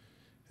do.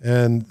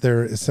 And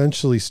they're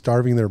essentially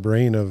starving their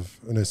brain of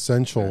an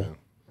essential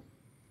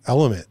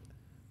element.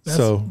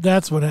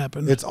 That's what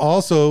happened. It's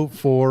also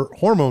for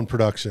hormone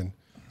production.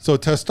 So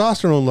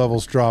testosterone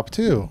levels drop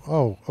too.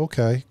 Oh,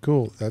 okay,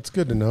 cool. That's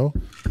good to know.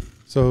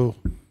 So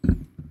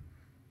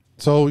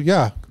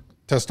yeah,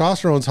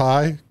 testosterone's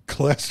high,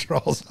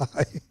 cholesterol's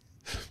high.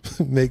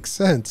 Makes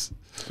sense.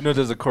 You know,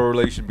 there's a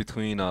correlation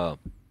between hair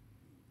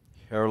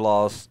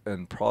loss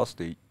and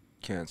prostate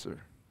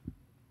cancer.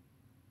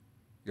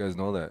 You guys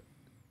know that?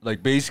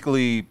 Like,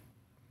 basically,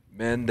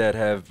 men that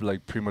have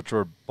like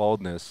premature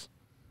baldness,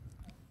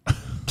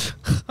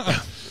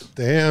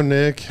 Damn,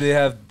 Nick.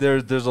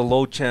 there's a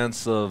low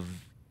chance of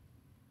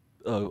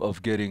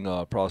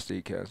getting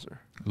prostate cancer.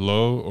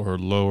 Low or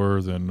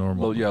lower than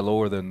normal?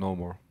 Lower than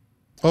normal.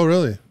 Oh,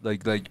 really?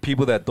 Like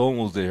people that don't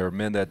lose their hair,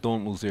 men that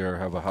don't lose their hair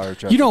have a higher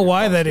chance. You know of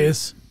why that prostate.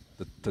 is?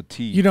 The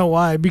T. You know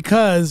why?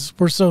 Because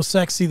we're so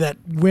sexy that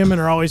women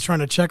are always trying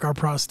to check our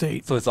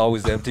prostate. So it's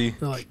always empty.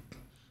 They're like,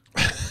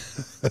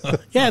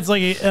 yeah, it's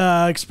like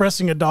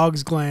expressing a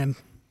dog's gland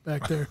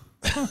back there.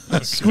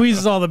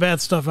 Squeezes all the bad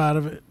stuff out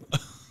of it.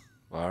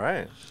 All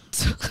right.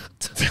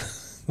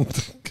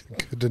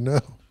 Good to know.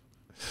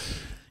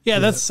 Yeah,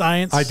 that's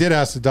science. I did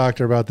ask the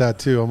doctor about that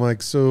too. I'm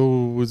like,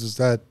 so was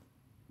that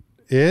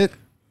it?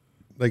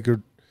 Like,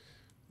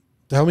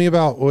 tell me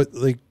about what,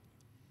 like,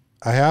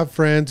 I have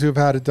friends who have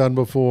had it done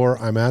before.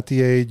 I'm at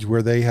the age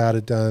where they had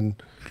it done.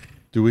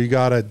 Do we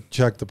got to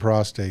check the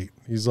prostate?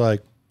 He's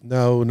like,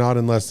 no, not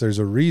unless there's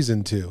a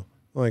reason to.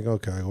 I'm like,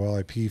 okay, well,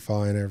 I pee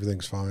fine.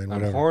 Everything's fine.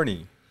 Whatever. I'm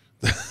horny.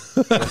 is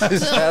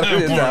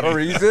that a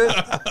reason?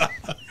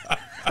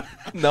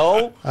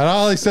 No. And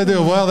all he said to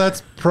him, well,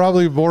 that's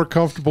probably more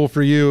comfortable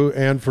for you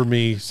and for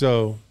me.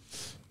 So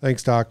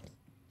thanks, Doc.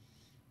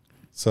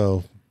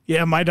 So.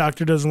 Yeah, my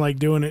doctor doesn't like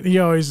doing it. He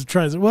always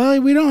tries it. Well,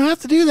 we don't have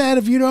to do that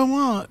if you don't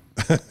want.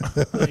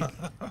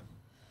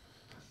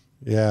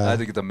 Yeah. I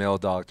think it's a male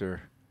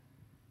doctor.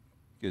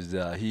 Because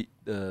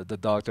the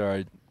doctor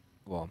I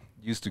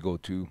used to go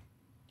to,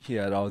 he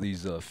had all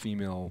these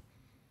female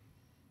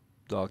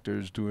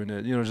doctors doing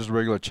it, just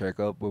regular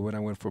checkup. But when I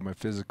went for my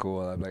physical,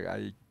 I'm like,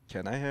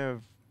 can I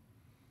have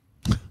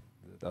the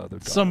other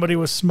doctor? Somebody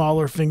with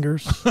smaller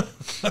fingers.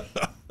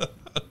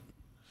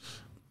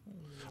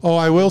 Oh,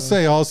 I will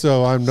say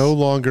also, I'm no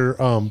longer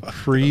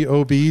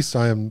pre-obese.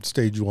 I am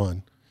stage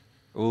 1.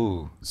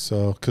 Ooh,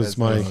 So, because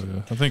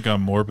That's I think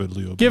I'm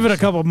morbidly obese. Give it a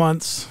couple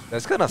months.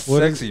 that's kind of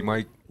What is- sexy,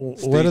 Mike. what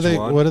do Stage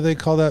 1. they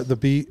call that? The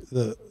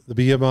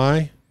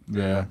BMI?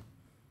 Yeah.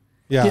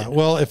 Yeah. Yeah.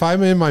 Well, if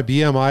I'm in my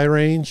BMI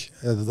range,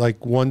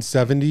 like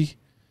 170,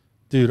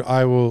 dude,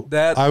 I will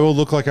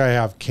look like I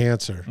have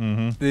cancer.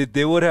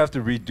 They would have to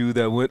redo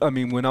that.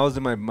 When I was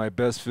in my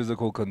best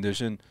physical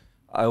condition,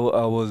 I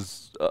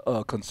was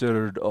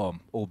considered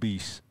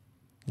obese.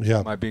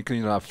 Yeah. My being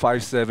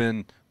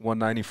 5'7",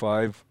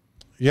 195.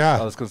 I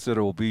Yeah. was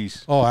considered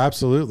obese, Oh,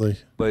 absolutely.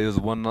 but it was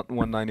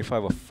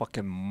 195 of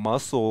fucking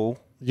muscle.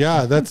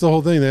 Yeah, that's the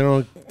whole thing. They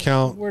don't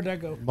count Where'd that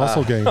go?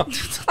 muscle gain.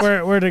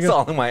 Where'd it It's go?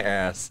 all in my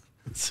ass.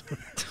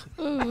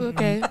 Ooh,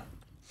 okay.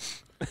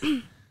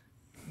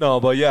 No,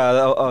 but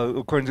yeah,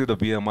 according to the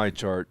BMI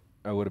chart,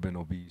 I would have been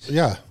obese.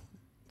 Yeah.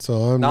 So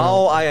I'm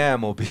Now I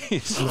am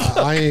obese.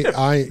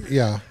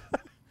 yeah.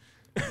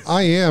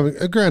 I am.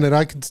 Granted,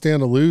 I could stand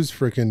to lose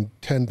freaking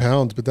 10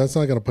 pounds, but that's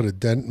not going to put a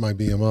dent in my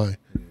BMI.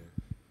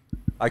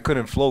 I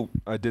couldn't float.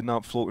 I did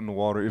not float in the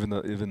water, even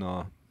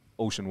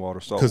ocean water,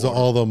 salt Because of water,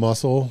 all the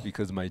muscle.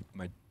 because of my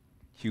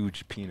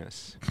huge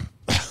penis.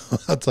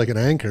 That's like an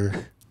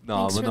anchor.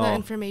 No, Thanks but for that no.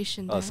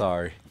 information. Oh, Dad.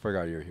 sorry,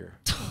 forgot you're here.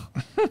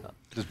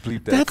 Just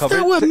bleep that. That's Cover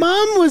not it. what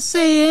Mom was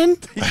saying.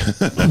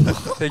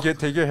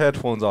 Take your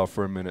headphones off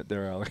for a minute,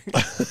 there, Alex.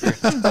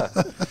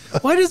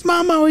 Why does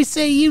Mom always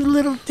say, you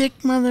little dick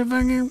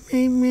motherfucker?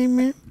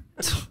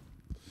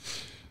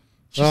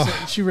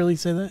 She really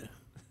say that?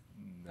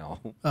 No,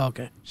 Oh,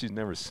 okay. she's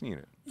never seen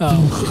it.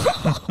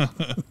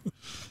 Oh.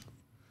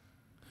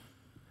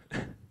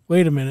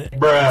 Wait a minute.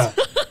 Bruh.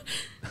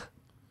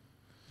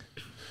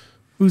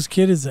 Whose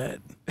kid is that?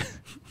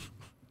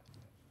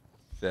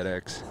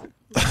 FedEx.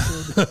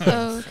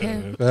 Oh,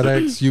 okay.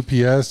 FedEx,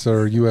 UPS,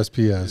 or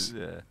USPS.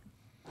 Yeah,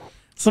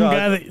 Some No,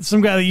 guy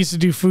that used to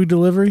do food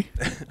delivery.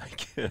 I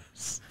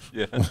guess.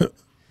 Yeah,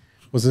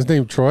 Was his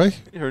name Troy?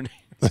 her name.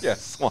 Yeah,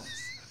 Swans.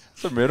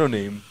 It's her middle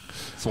name.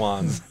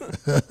 Swans.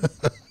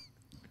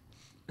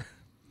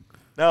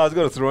 No, I was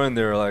gonna throw in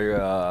there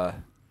like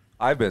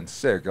I've been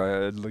sick.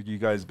 Like you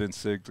guys been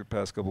sick the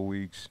past couple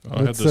weeks. I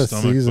had It's the that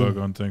stomach season. bug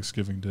on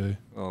Thanksgiving Day.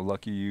 Oh,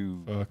 lucky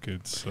you.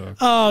 Fucking sucked.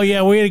 Oh,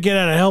 yeah. We had to get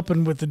out of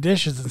helping with the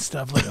dishes and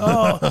stuff. Like,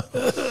 oh.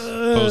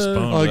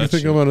 Postponed Oh, you that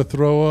think shit. I'm going to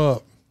throw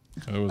up?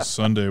 It was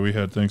Sunday. We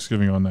had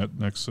Thanksgiving on that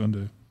next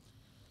Sunday.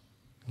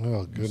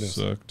 Oh goodness.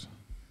 Sucked.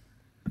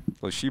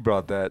 So she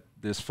brought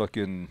this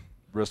fucking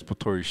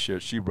respiratory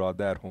shit. She brought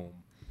that home.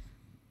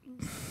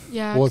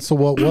 Yeah. So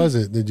what was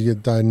it? Did you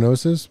get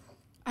diagnosis?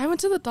 I went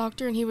to the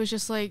doctor and he was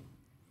just like,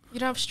 "You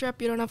don't have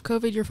strep. You don't have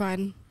COVID. You're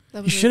fine." That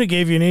You was should it. have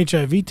gave you an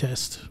HIV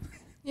test.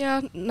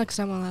 Yeah. Next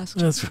time I'll ask.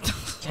 That's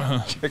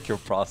Check your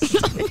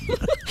prostate.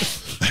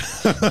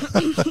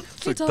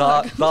 Hey,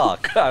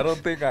 Doc, I don't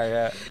think I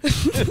have.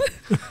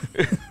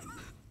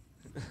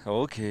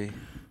 Okay,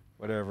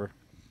 whatever.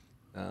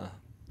 Yeah,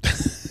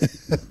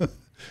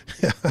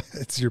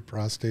 it's your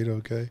prostate,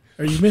 okay?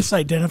 Are you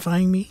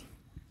misidentifying me?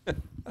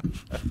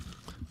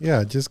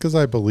 Yeah, just because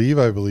I believe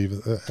I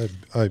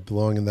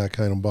belong in that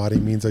kind of body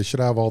means I should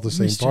have all the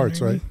same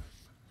parts, right?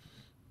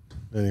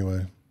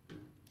 Anyway.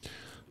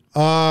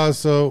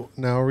 So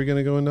now are we going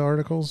to go into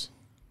articles?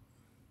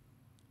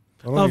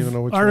 I don't even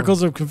know which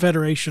Articles of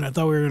Confederation. I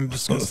thought we were going to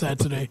discuss that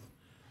today.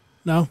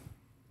 No?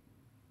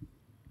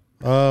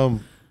 I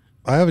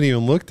haven't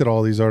even looked at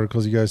all these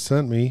articles you guys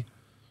sent me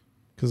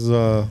because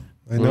I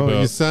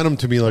know you sent them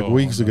to me like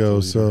weeks ago.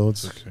 So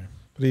it's okay.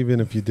 But even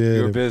if you did,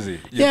 You're busy.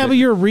 But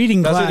you're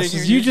reading That's what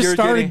classes. you- You just you're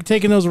started getting-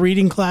 taking those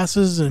reading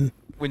classes, and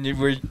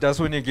That's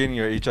when you're getting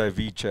your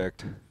HIV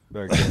checked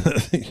back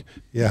then.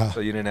 yeah. So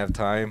you didn't have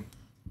time.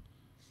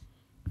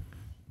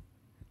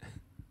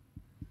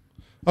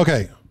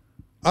 Okay.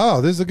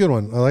 Oh, this is a good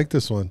one. I like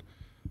this one.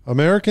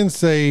 Americans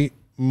say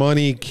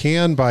money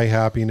can buy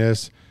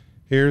happiness.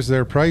 Here's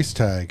their price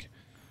tag.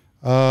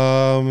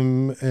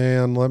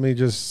 And let me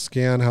just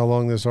scan how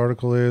long this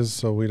article is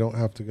so we don't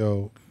have to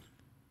go.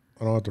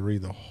 I don't have to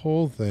read the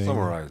whole thing.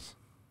 Summarize.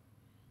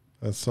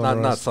 That's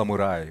summarize. Not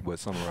samurai, but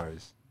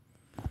summarize.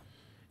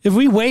 if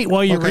we wait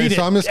while you Okay, read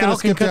so it, I'm just gonna Al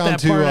can skip cut down that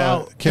to, part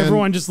out. Ken-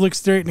 Everyone just look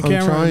straight in the I'm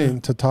camera.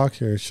 trying to talk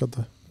here. Shut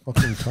the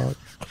fucking talk.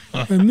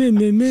 And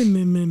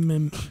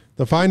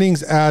The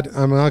findings add.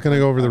 I'm not going to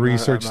go over the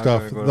research I'm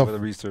not stuff. gonna go over the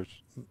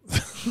research.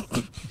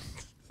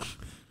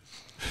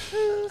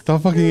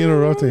 Stop fucking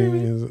interrupting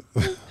me.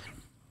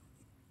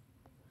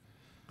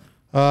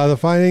 The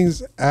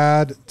findings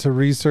add to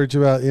research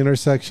about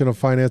intersection of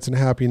finance and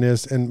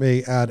happiness and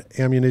may add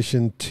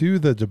ammunition to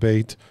the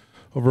debate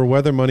over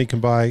whether money can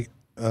buy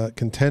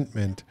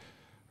contentment.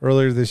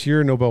 Earlier this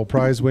year, Nobel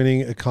Prize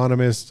winning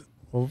economist.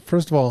 Well,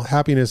 first of all,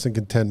 happiness and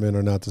contentment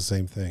are not the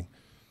same thing.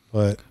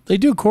 But they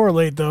do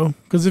correlate though,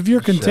 because if you're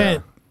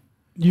content,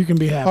 you can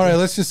be happy. all right,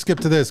 let's just skip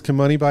to this. Can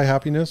money buy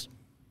happiness?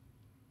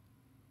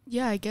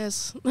 Yeah, I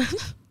guess.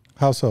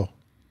 How so?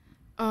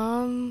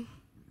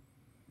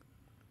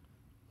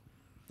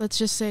 Let's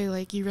just say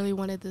like you really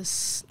wanted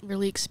this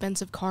really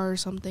expensive car or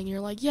something. You're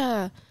like,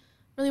 yeah,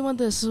 really want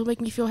this. This will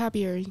make me feel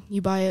happier.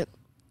 You buy it.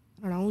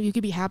 I don't know. You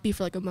could be happy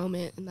for like a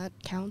moment, and that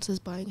counts as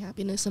buying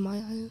happiness in my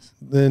eyes.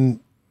 Then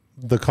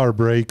the car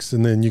breaks,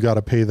 and then you got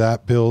to pay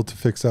that bill to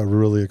fix that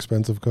really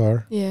expensive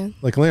car. Yeah,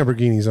 Like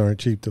Lamborghinis aren't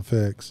cheap to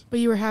fix. but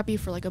you were happy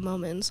for like a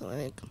moment, so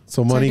like.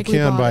 So money Technically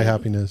can bought buy it.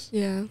 happiness.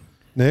 Yeah.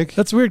 Nick?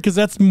 That's weird because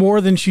that's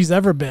more than she's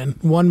ever been.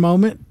 One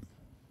moment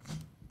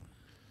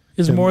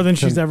is more than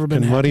she's ever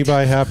been. Can money happy.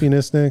 buy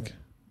happiness, Nick?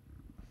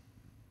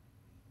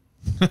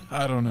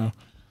 I don't know.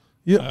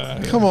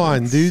 Yeah, come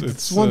on, dude.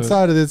 It's one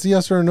sided. It's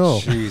yes or no.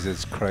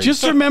 Jesus Christ.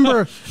 Just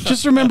remember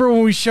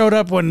when we showed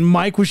up when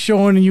Mike was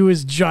showing you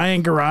his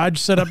giant garage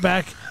set up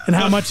back and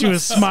how much he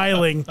was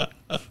smiling.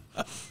 All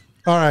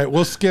right,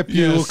 we'll skip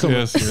you. Yes, We'll come.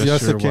 yes,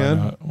 yes, sure, it can.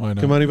 why not? Why not?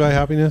 Can money buy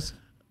happiness?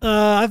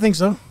 I think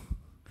so.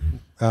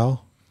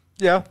 Al?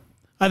 Yeah.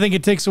 I think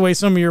it takes away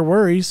some of your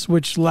worries,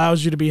 which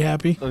allows you to be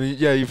happy. I mean,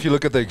 yeah, if you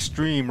look at the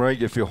extreme,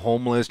 right? If you're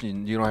homeless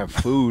and you don't have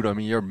food, I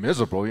mean, you're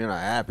miserable. You're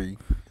not happy.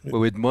 But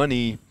with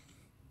money,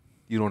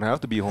 you don't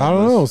have to be homeless. I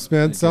don't know,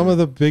 man. You Some can- of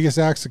the biggest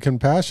acts of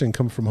compassion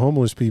come from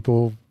homeless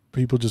people.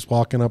 People just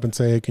walking up and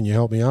say, "Hey, can you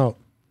help me out?"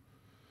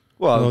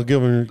 Well, They'll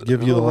give you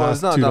the well, last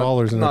it's not-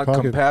 $2 in their not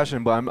pocket.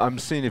 compassion, but I'm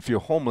saying if you're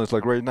homeless,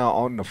 like right now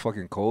out in the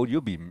fucking cold,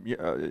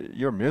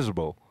 you're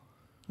miserable.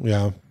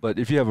 Yeah, But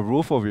if you have a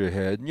roof over your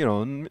head, you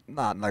know,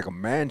 not like a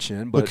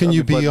mansion, but can I you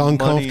mean, be but money-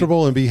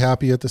 uncomfortable and be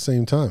happy at the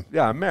same time?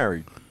 Yeah, I'm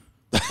married.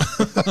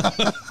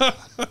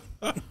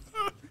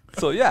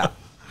 So yeah,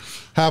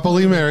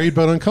 Happily married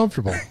but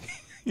uncomfortable.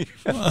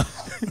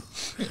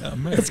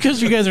 It's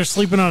because you guys are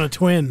sleeping on a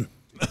twin.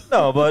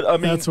 no, but I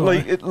mean, That's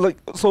why.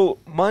 so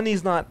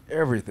money's not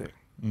everything.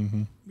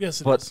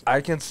 Yes, it But is.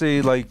 I can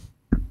say like,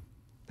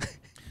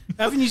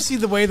 Haven't you seen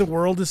the way the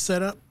world is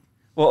set up?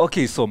 well,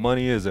 okay, so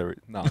money is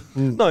everything.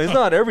 No, it's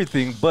not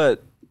everything,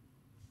 but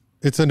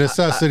It's a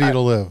necessity to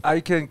live.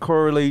 I can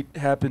correlate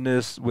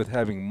happiness with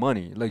having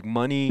money. Like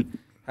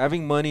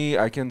having money,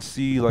 I can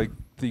see like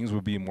things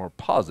would be more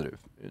positive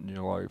in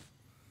your life.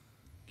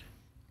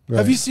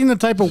 Have you seen the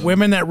type of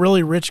women that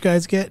really rich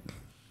guys get?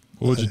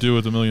 What would you do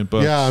with $1 million?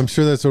 Yeah, I'm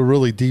sure that's a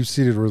really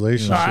deep-seated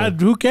relationship.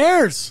 Who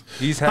cares?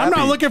 He's happy. I'm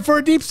not looking for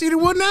a deep-seated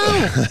one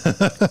now.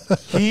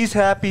 He's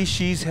happy.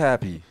 She's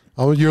happy.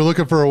 Oh, you're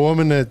looking for a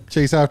woman to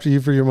chase after you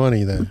for your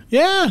money, then?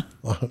 Yeah,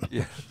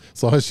 Yeah.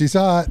 As long as she's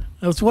hot.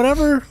 that's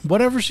whatever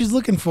she's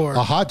looking for.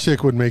 A hot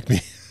chick would make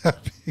me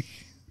happy.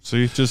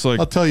 See, just like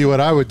I'll tell you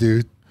what I would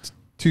do.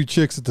 2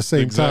 chicks at the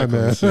same time,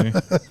 man. see?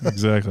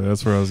 Exactly.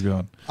 That's where I was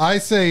going. I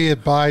say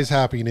it buys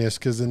happiness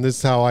and this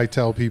is how I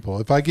tell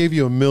people. If I gave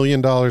you $1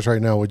 million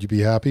right now, would you be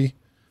happy?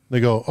 They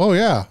go, oh,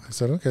 yeah. I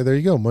said, okay, there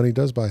you go. Money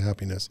does buy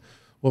happiness.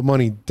 What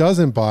money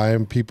doesn't buy,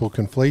 and people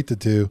conflate the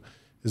two,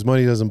 is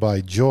money doesn't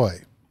buy joy.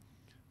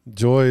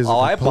 Joy is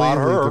I bought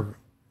her.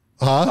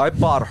 Huh? I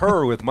bought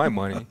her with my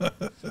money.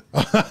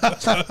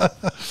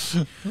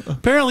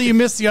 Apparently, you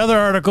missed the other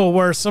article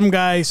where some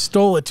guy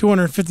stole a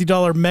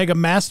 $250 mega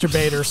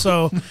masturbator.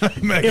 So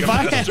if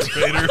I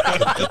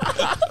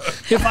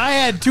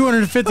had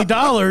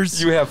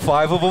 $250, You have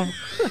 5 of them.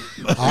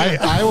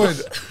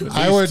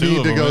 I would 2 need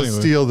of to them go anyway.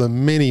 steal the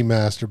mini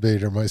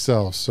masturbator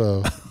myself.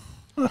 So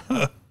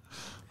I'll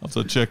have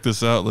to check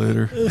this out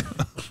later.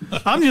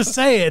 I'm just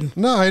saying.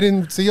 no, I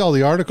didn't see all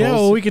the articles. Yeah,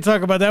 well, we could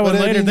talk about that one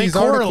But I later. mean, They these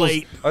articles-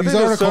 correlate. I These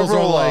think there's articles are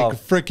several, like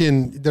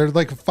freaking. They're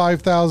like a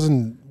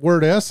 5,000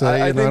 word essay. I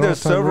and think don't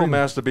there's have time to several read them.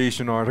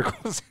 masturbation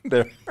articles in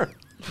there.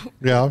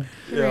 Yeah.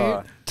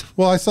 Yeah.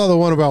 Well, I saw the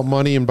one about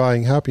money and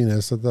buying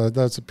happiness. I thought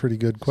that's a pretty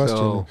good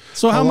question.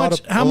 So how A lot much?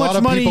 of- How a much lot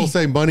of money? people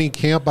say money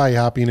can't buy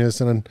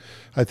happiness, and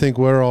I think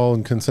we're all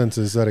in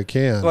consensus that it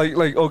can.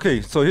 Like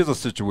okay, so here's a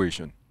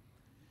situation.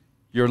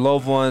 Your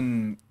loved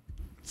one,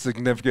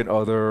 significant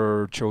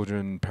other,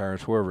 children,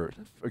 parents, whoever,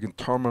 freaking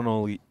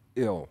terminally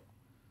ill.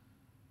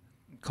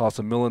 Costs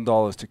 $1 million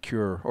to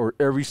cure, or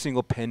every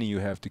single penny you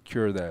have to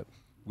cure that.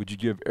 Would you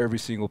give every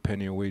single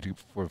penny away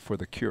for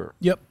the cure?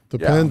 Yep.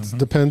 Depends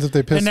if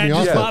they piss And that me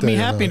off. just that bought me day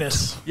or not.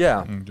 happiness.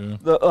 Yeah.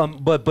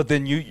 Okay. But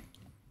then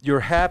you're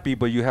happy,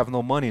 but you have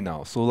no money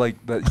now. So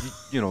like that,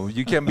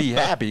 you can be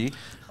happy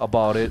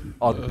about it,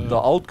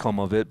 the outcome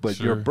of it, but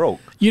you're Sure. broke.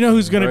 You know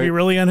who's going to be Right.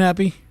 really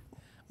unhappy?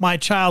 My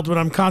child, when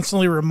I'm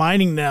constantly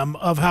reminding them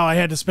of how I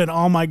had to spend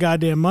all my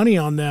goddamn money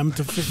on them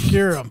to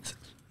cure them.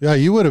 Yeah,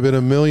 you would have been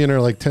a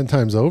millionaire like 10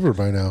 times over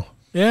by now.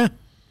 Yeah.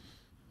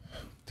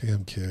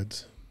 Damn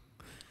kids.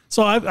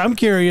 So I'm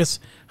curious,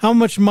 how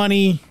much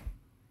money,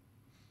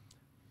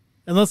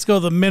 and let's go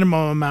the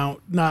minimum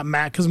amount, not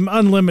max, because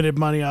unlimited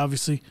money,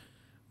 obviously,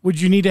 would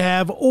you need to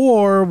have,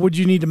 or would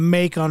you need to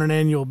make on an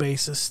annual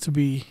basis to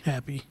be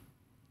happy?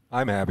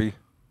 I'm happy.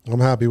 I'm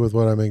happy with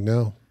what I make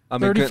now. I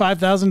mean,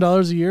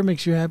 $35,000 a year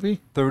makes you happy?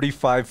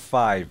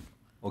 35.5.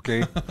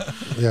 Okay.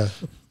 Yeah.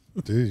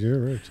 Dude, you're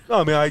rich.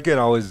 No, I mean I can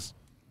always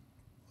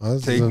I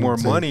was take gonna more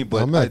say, money,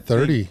 but I'm I at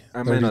 30. think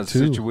I'm in a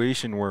 32.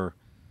 situation where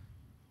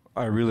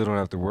I really don't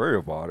have to worry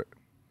about it.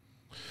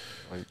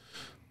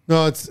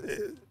 No,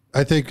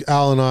 I think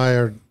Al and I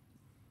are.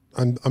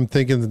 I'm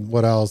thinking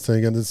what Al's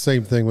thinking. The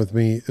same thing with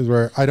me is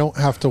where I don't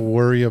have to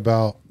worry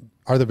about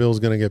are the bills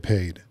going to get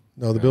paid.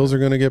 No, the bills are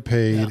going to get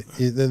paid.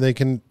 Then they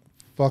can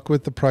fuck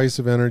with the price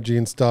of energy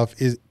and stuff.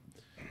 Is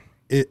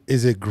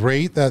it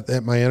great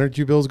that my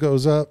energy bills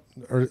goes up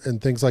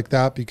and things like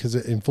that because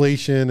of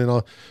inflation and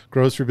all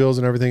grocery bills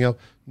and everything else?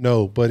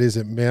 No, but is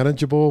it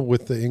manageable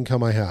with the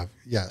income I have?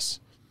 Yes.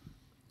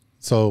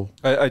 So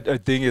I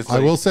think it's. I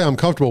will say I'm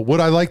comfortable. Would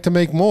I like to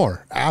make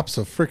more?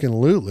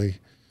 Abso-freaking-lutely.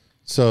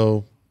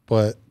 So,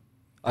 but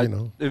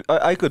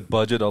I could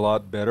budget a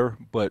lot better,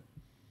 but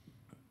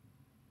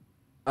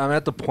I'm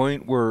at the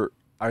point where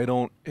I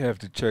don't have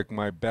to check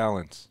my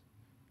balance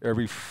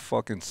every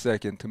fucking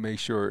second to make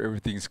sure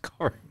everything's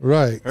covered.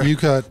 right, you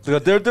got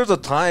There's a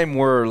time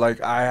where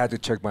like I had to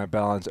check my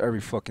balance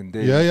every fucking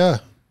day. yeah.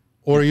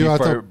 Or you have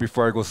to,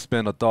 before I go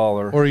spend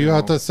 $1. or you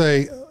have to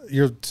say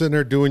you're sitting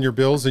there doing your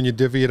bills and you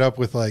divvy it up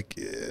with like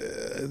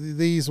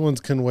these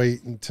ones can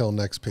wait until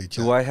next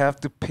paycheck. Do I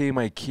have to pay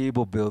my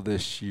cable bill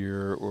this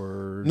year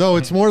or No,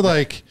 it's more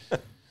like,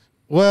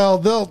 well,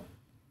 the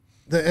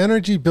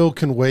energy bill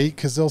can wait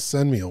because they'll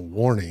send me a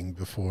warning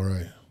before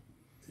and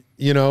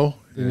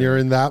you're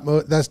in that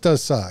mode. That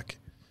does suck,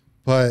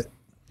 but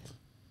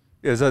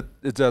it's at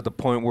the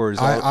point where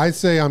it's I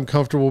say I'm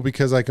comfortable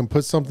because I can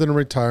put something in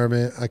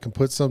retirement, I can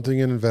put something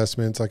in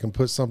investments, I can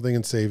put something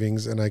in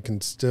savings, and I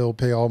can still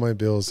pay all my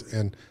bills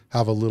and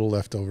have a little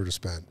left over to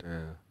spend. yeah.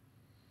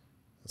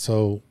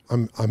 So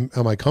am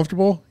I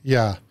comfortable?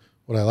 Yeah.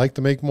 Would I like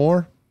to make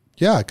more?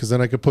 Yeah, because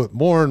then I could put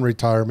more in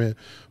retirement,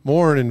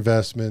 more in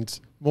investments,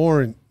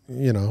 more in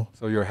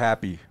So you're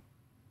happy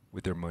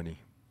with your money,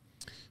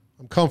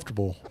 I'm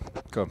comfortable.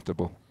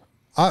 comfortable.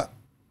 I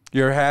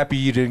You're happy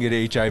you didn't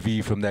get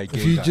HIV from that if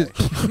gay you guy.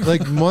 just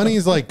like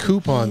money's like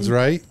coupons,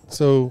 right?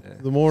 So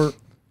the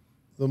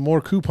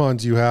more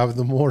coupons you have,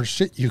 the more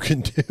shit you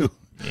can do.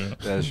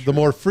 That's The true.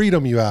 more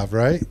freedom you have,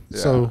 right? Yeah.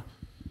 So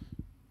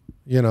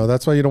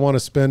that's why you don't want to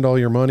spend all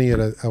your money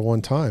at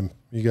one time.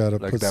 You got to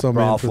Like put that some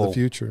in for the brothel.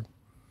 future.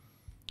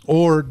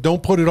 Or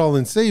don't put it all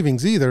in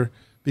savings either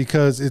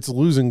because it's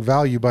losing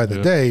value by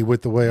the day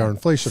with the way our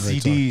inflation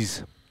rates are.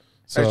 CDs.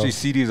 So- Actually,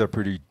 CDs are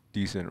pretty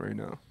decent right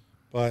now.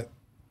 But,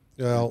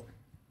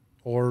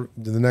 or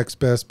the next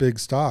best big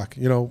stock.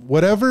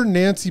 Whatever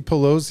Nancy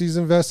Pelosi's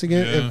investing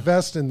in, Yeah.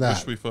 invest in that.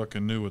 Wish we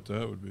fucking knew what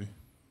that would be.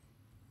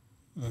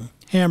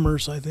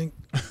 Hammers, I think.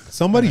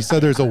 Somebody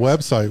said there's a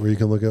website where you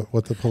can look at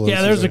what the Pelosi's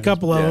Yeah, there's a are.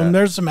 couple of Yeah. them.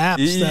 There's some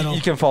apps that'll.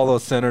 You can follow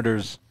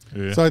senators.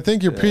 Yeah. So I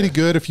think you're pretty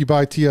good if you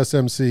buy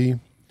TSMC.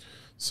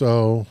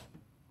 So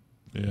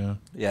Yeah.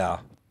 Yeah.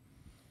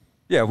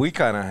 Yeah, we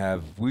kind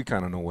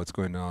of know what's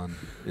going on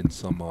in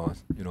some,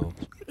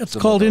 It's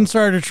some called of the-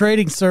 insider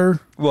trading,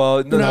 sir.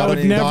 Well, no, And I would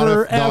I mean,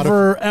 never, not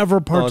if-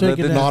 ever partake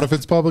in not that. if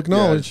it's public yeah,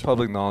 it's knowledge.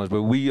 public knowledge,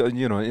 but we, in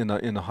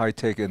the high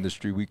tech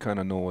industry, we kind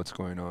of know what's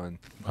going on.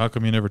 How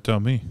come you never tell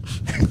me?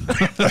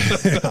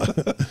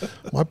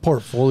 My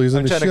portfolio's in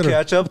I'm the trying to shitter.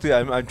 catch up to you.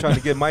 I'm trying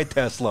to get my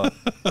Tesla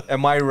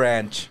and my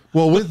ranch.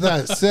 Well, with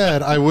that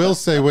said, I will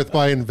say with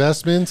my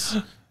investments,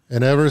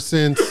 and ever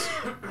since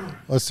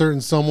a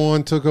certain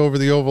someone took over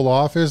the Oval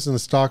Office and the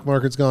stock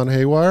market's gone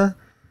haywire,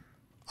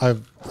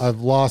 I've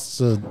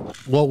lost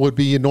what would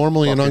be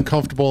normally an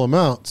uncomfortable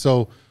amount.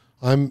 So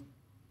I'm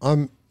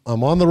on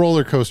the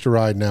roller coaster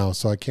ride now,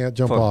 so I can't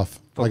jump off.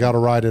 I got to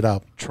ride it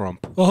up.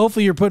 Trump. Well,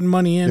 hopefully you're putting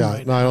money in Yeah,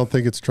 right no, now. I don't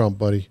think it's Trump,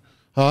 buddy.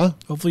 Huh?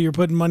 Hopefully you're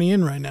putting money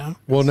in right now.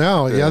 Well,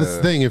 now, yeah, that's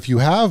the thing. If you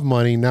have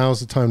money, now's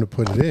the time to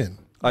put it in.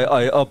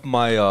 I up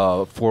my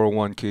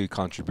 401k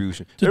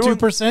contribution To Everyone-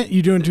 2%?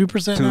 You doing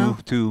 2% now?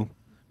 to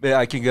yeah,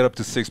 I can get up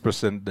to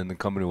 6%, then the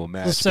company will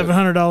match. So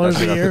 $700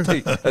 a year? I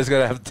just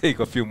gotta have to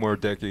take a few more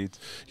decades.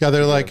 Yeah,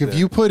 they're like, Yeah,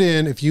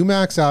 if you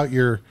max out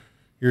your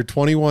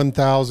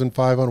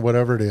 21,500,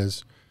 whatever it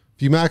is,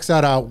 if you max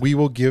that out, we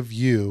will give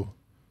you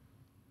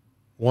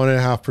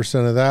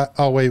 1.5% of that.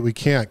 Oh wait, we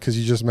can't because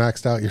you just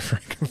maxed out your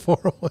freaking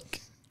 401k.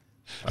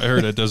 I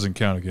heard that doesn't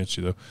count against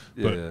you though.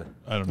 But Yeah.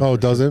 I don't know. Oh,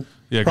 it doesn't?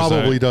 Yeah, 'cause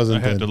Probably doesn't I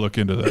had then. to look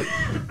into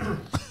that.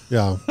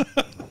 Yeah.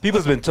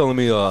 People's been telling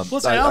me.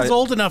 Plus, Al's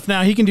old enough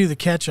now, he can do the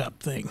catch-up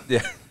thing.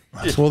 Yeah.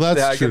 Well, that's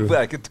Yeah, true.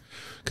 I could,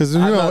 Because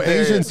I'm not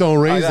there Asians yet. don't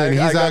raise I it. And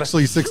he's gotta-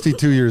 actually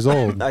 62 years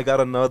old. I got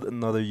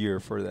another year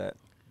for that.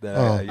 That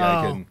Oh. I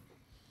can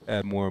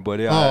add more. But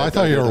yeah. Oh, I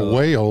thought you did, were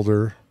way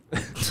older.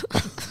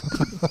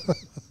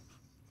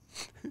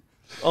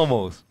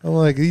 almost. I'm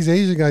like, these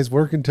Asian guys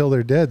work until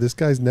they're dead. This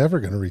guy's never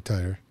going to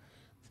retire.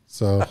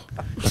 So,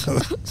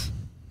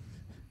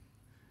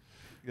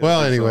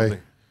 well, anyway.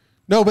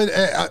 No, but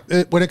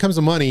when it comes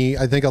to money,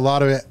 I think a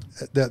lot of it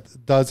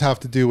that does have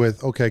to do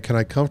with, okay, can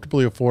I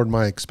comfortably afford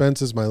my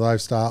expenses, my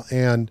lifestyle,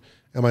 and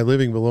am I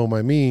living below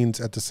my means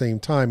at the same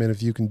time? And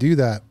if you can do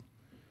that,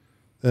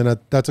 then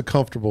that's a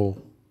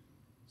comfortable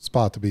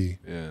spot to be.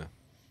 Yeah.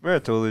 Yeah,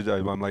 totally.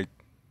 I'm like,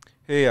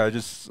 hey,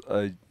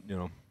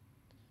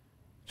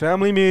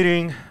 family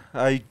meeting.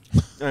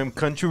 I'm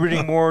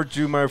contributing more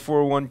to my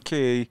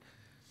 401k,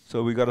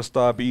 so we got to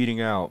stop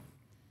eating out.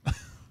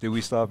 Did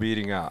we stop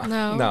eating out?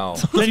 No. No.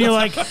 Then you're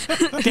like,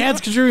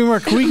 Dad's contributing more.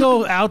 Can we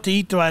go out to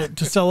eat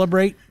to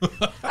celebrate?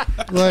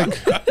 Like,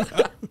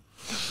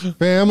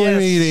 family Yes.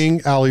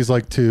 meeting. Allie's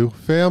like 2.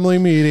 Family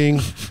meeting.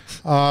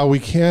 We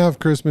can't have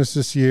Christmas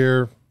this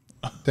year.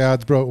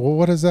 Dad's broke. Well,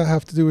 what does that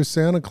have to do with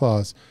Santa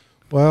Claus?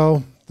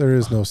 Well, there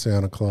is no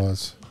Santa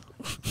Claus.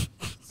 Is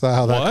that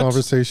how that What?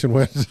 conversation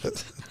went?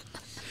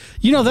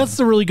 You know, that's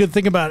the really good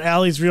thing about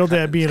Allie's real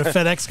dad being a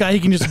FedEx guy. He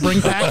can just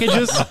bring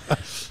packages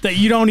that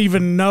you don't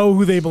even know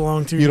who they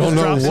belong to. You don't Just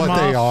know drops them what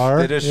they off. are.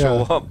 They just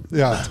show up.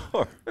 Yeah.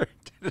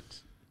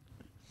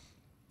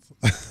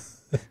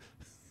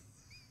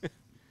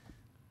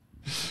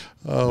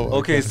 Oh.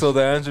 Okay, so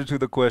the answer to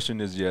the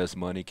question is yes,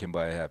 money can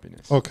buy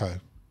happiness, Okay.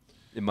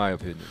 in my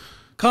opinion.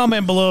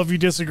 Comment below if you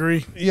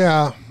disagree.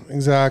 Yeah.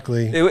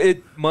 Exactly.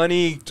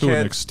 Money To an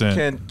can't, extent.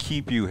 can't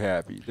keep you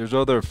happy. There's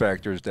other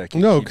factors that can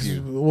No, keep because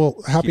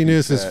you.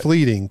 happiness is fat.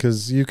 fleeting.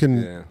 Because you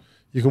can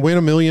Yeah. win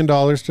 $1 million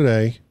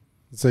today.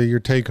 Let's say your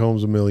take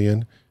home's $1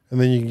 million, and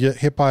then you can get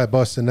hit by a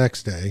bus the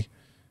next day,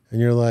 and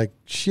you're like,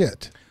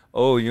 shit.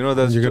 Oh,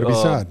 that's And you're gonna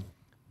be sad.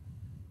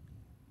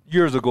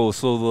 Years ago,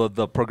 so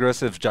the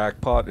progressive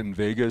jackpot in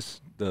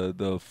Vegas,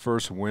 the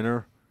first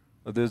winner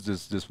of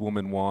this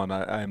woman won.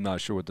 I'm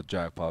not sure what the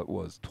jackpot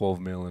was, 12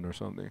 million or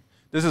something.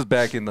 This is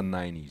back in the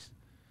 90s,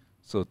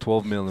 so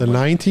 12 million. The was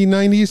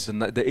 1990s.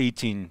 the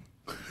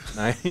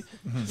 1890.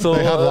 So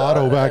They had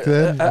lotto back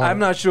then. I'm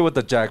not sure what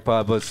the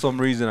jackpot, but some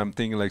reason I'm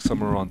thinking like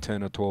somewhere around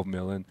 10 or 12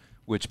 million,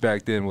 which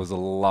back then was a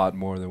lot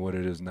more than what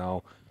it is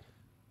now.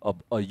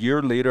 A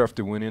year later,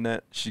 after winning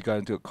that, she got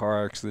into a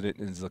car accident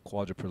and is a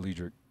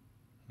quadriplegic.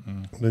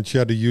 Then she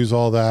had to use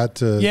all that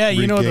to Yeah,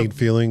 you know, regain the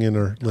feeling in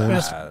her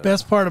limbs.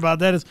 Best part about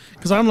that is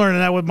because I'm learning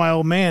that with my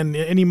old man.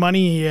 Any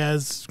money he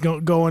has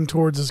going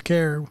towards his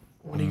care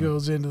when he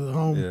goes into the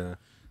home. Yeah.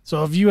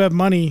 So if you have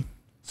money,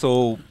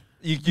 So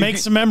you make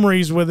some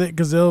memories with it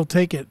because they'll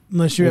take it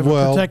unless you have it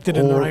protected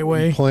in the or right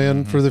way.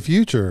 Plan for the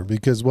future,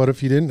 because what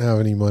if you didn't have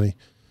any money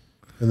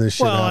and this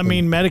shit Well, happened? I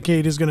mean,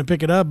 Medicaid is going to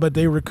pick it up, but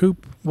they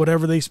recoup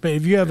whatever they spend.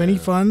 If you have any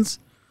funds,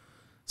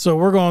 so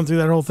we're going through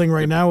that whole thing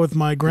right now with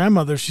my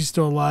grandmother. She's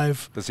still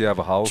alive, Does he have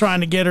a house?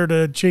 trying to get her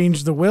to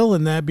change the will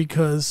in that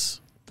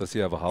because Does he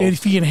have a house?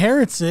 if he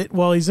inherits it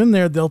while he's in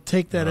there, they'll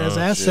take that as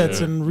Oh, assets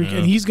shit. and Yeah.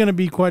 and he's going to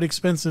be quite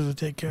expensive to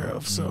take care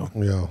of. So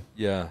yeah.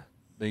 Yeah.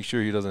 Make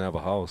sure he doesn't have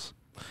a house.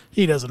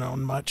 he doesn't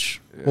own much.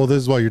 Well, this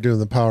is why you're doing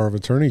the power of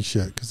attorney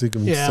shit, because he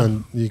can Yeah.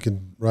 you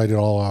can write it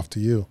all off to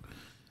you.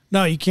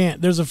 No, you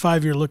can't. There's a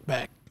 5-year look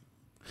back.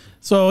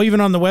 So even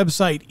on the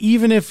website,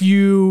 even if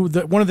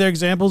one of their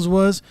examples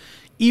was,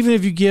 even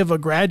if you give a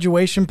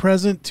graduation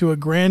present to a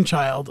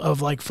grandchild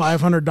of like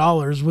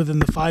 $500 within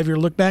the 5-year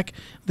look back,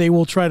 they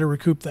will try to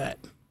recoup that.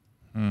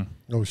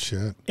 Oh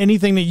shit.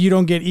 Anything that you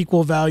don't get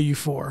equal value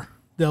for,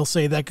 they'll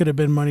say that could have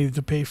been money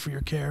to pay for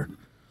your care.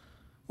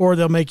 Or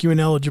they'll make you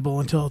ineligible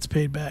until it's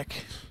paid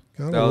back.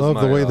 God, That I was love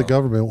the my, way the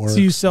government works. So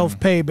you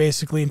self-pay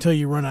basically until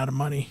you run out of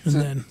money. And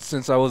then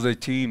Since I was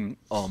 18,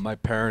 my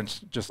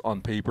parents just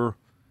on paper,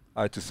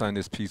 I had to sign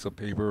this piece of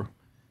paper.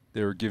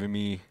 They were giving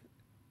me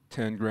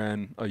 10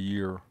 grand a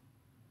year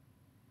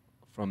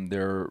from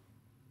their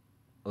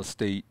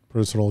estate.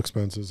 Personal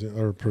expenses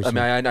or I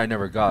personal. mean, I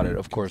never got it,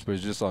 of course, but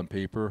it's just on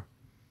paper.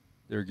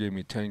 They were giving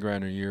me 10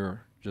 grand a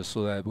year just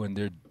so that when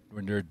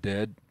they're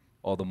dead,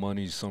 all the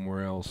money's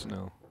somewhere else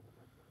now.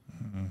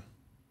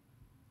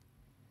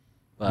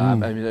 I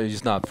mean,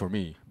 it's not for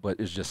me, but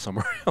it's just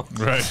somewhere else.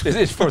 Right.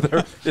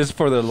 It's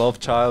for their love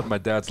child, my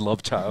dad's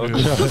love child.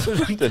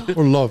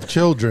 or love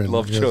children.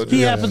 Love children.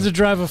 he happens to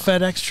drive a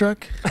FedEx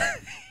truck.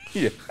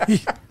 Yeah.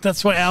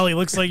 That's why Allie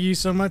looks like you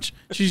so much.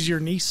 She's your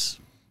niece.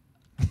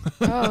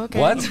 Oh, okay.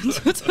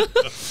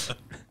 What?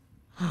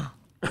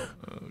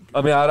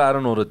 I mean, I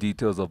don't know the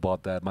details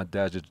about that. My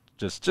dad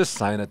just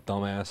sign it,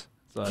 dumbass.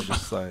 So I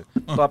just sign.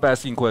 Stop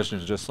asking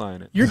questions. Just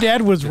sign it. Your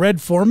dad was Red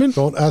Foreman?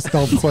 Don't ask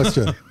dumb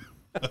question.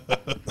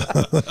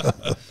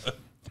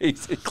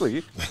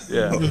 Basically,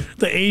 yeah,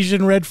 The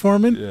Asian Red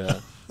Foreman? yeah.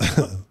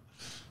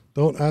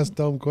 Don't ask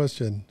dumb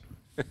question.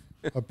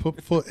 I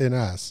put foot in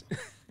ass.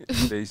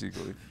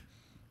 Basically,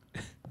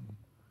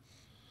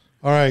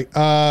 All right.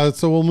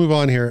 So we'll move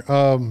on here.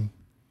 All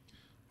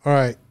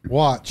right.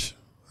 Watch.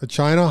 A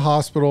China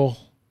hospital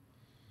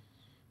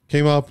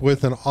came up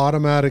with an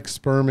automatic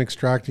sperm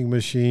extracting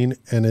machine,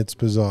 and it's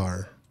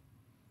bizarre.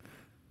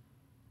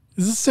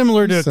 Is this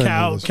similar to Send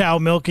me this. cow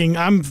milking?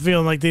 I'm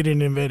feeling like they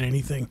didn't invent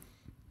anything.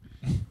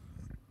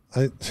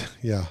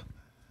 Yeah.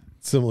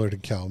 Similar to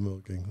cow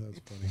milking. That's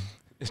funny.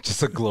 it's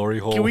just a glory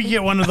hole. Can we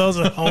get one of those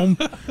at home?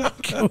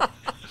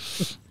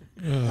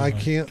 I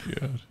can't.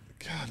 God.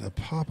 God, the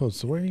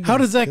pop-ups. Where are you How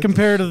gonna does that get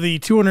compare to the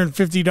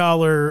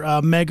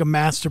 $250 Mega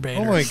Masturbator? this?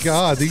 Oh my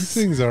God, these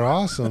things are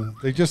awesome.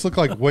 They just look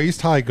like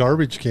waist-high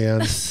garbage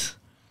cans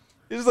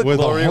It's a with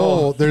glory a hole.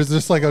 hole. There's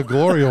just like a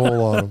glory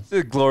hole on them. It's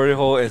a glory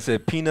hole. It's a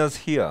penis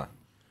here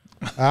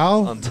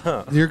Al, on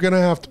top. you're gonna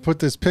have to put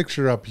this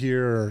picture up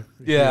here. Or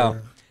Yeah,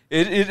 here.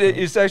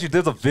 it's actually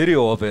there's a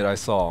video of it I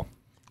saw,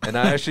 and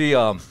I actually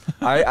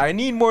I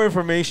need more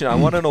information. I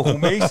want to know who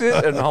makes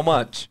it and how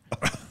much.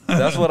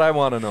 That's what I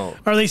want to know.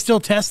 Are they still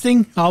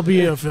testing? I'll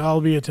be a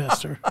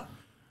tester.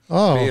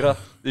 Oh, Beta,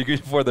 you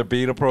get for the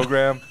beta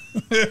program.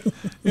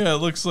 Yeah, it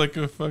looks like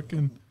a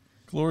fucking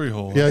glory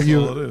hole. yeah. That's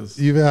all it is.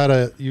 You've had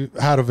a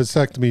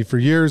vasectomy for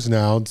years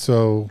now,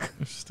 so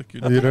Stick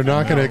your you're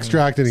not going to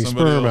extract any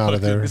Somebody sperm will out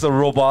of there. It's a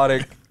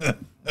robotic.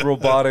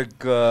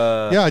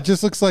 Yeah, it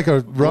just looks like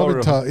a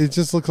rubber Glory tug. It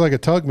just looks like a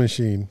tug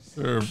machine. Is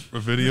there a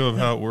video of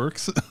how it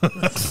works?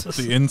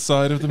 The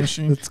inside of the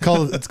machine? It's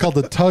called the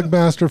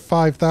Tugmaster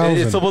 5000.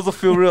 It's supposed to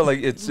feel real. Like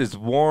it's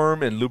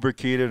warm and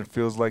lubricated and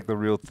feels like the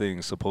real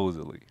thing,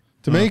 supposedly.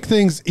 To make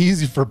things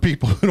easy for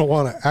people who don't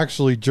want to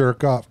actually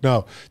jerk off.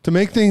 No, to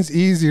make things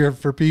easier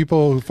for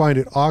people who find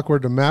it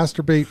awkward to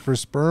masturbate for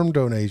sperm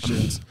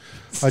donations,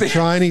 a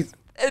Chinese.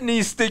 And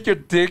you stick your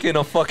dick in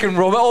a fucking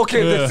robot.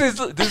 Okay, this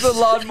is a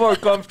lot more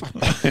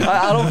comfortable.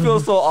 I don't feel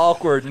so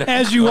awkward now.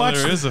 As you Oh, watch,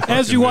 there is a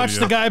as you fucking watch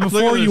video. the guy Look at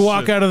before you this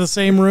walk shit. out of the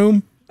same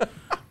room.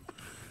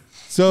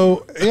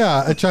 So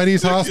yeah, a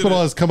Chinese at hospital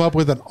it. has come up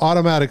with an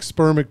automatic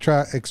sperm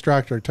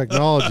extractor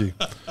technology.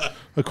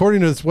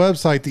 According to this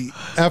website, the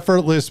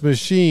effortless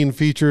machine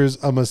features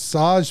a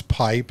massage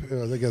pipe.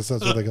 I guess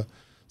that's what they call.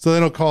 So they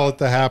don't call it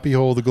the happy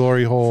hole, the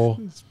glory hole.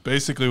 It's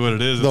basically what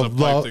it is. It's The a pipe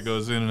lo- that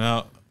goes in and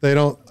out. They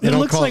don't. They It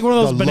don't looks call like one of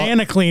those the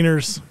banana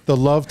cleaners. the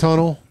love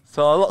tunnel.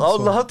 So I'll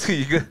love to.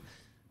 You could,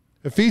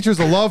 It features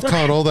a love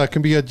tunnel that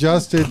can be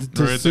adjusted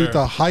to Right suit there.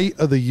 the height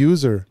of the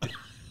user.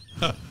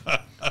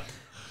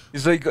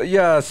 he's like,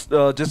 yes,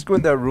 just go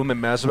in that room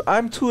and masturbate.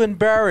 I'm too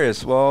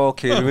embarrassed. Well,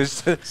 okay, it was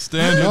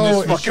Stand in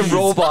No, this fucking machine.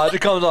 robot.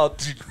 It comes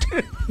out.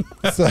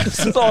 So-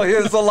 So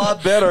it's a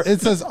lot better.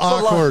 It says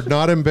awkward,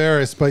 not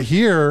embarrassed. But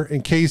here,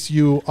 in case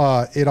you,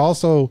 it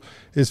also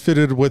is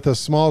fitted with a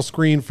small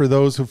screen for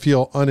those who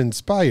feel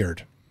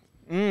uninspired.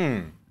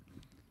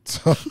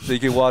 So, So you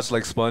can watch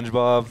like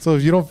SpongeBob. so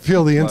if you don't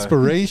feel the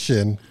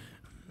inspiration,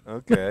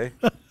 Okay.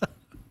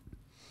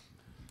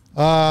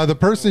 the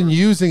person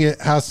using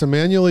it has to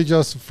manually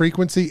adjust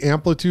frequency,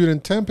 amplitude,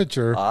 and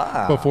temperature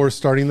before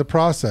starting the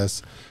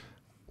process.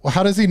 Well,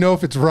 how does he know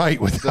if it's right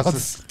without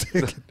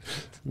sticking?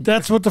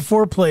 That's what the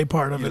foreplay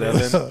part of it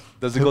is. 11.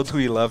 Does it go to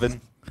 11?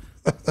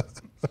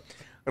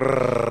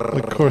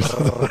 Of course.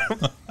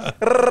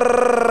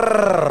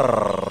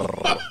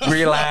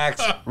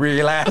 Relax.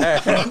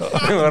 Relax.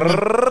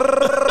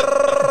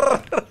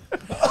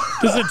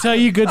 Does it tell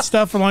you good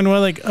stuff along the way?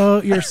 Like,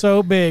 oh, you're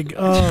so big.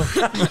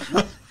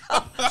 Oh,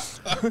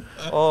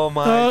 Oh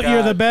my oh, God.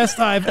 you're the best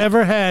I've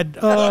ever had.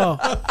 Oh,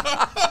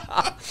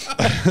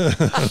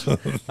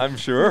 I'm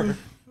sure.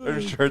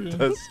 I'm sure it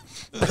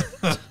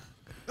does.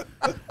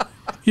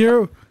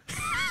 You're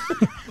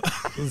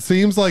It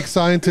seems like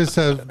scientists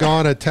have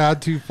gone a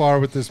tad too far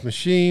with this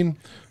machine.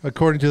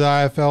 According to the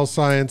IFL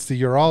Science, the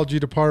urology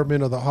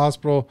department of the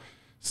hospital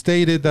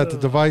stated that the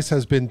device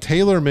has been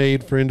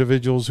tailor-made for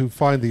individuals who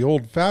find the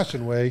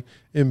old-fashioned way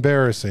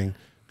embarrassing.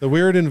 The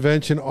weird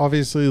invention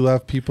obviously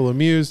left people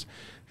amused.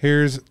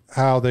 Here's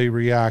how they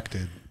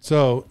reacted.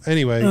 So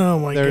anyway, Oh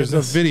my there's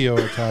goodness. a video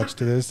attached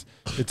to this.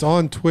 It's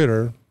on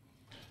Twitter.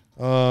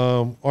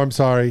 I'm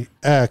sorry,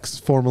 X,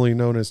 formerly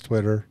known as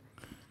Twitter.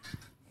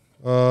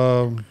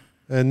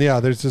 And yeah,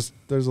 there's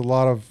a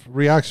lot of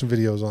reaction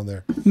videos on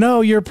there.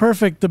 no, you're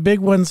perfect. The big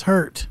ones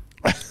hurt.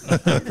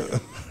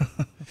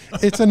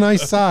 It's a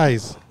nice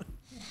size.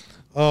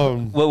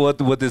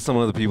 What did some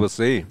of the people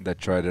say that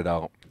tried it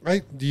out?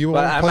 Right? Do you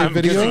want to Well, play I'm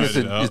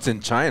guessing video? it's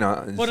in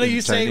China. It's What are in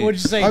you saying? Chinese.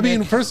 What'd you say? I mean,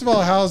 Nick? first of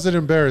all, how's it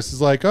embarrassed?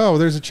 It's like, oh,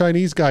 there's a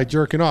Chinese guy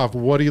jerking off.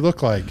 What do you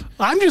look like?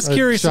 I'm just a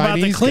curious about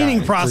the Chinese cleaning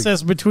guy.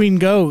 process between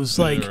goes.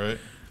 Like, right.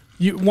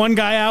 you one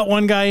guy out,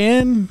 one guy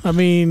in. I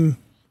mean,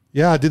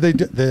 Yeah, did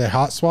they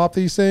hot swap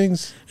these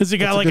things? has it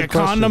got That's a like a good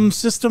question. condom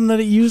system that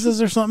it uses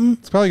or something?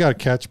 It's probably got a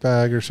catch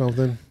bag or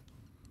something.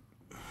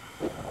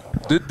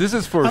 This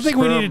is for I think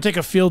we sperm. need to take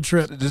a field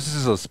trip. This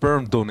is a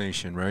sperm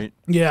donation, right?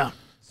 Yeah.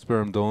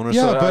 Sperm donor.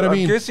 Yeah, So but I I'm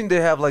mean- guessing they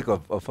have like a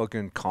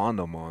fucking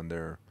condom on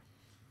there.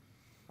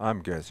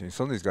 I'm guessing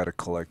somebody's got to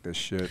collect this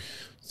shit.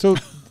 So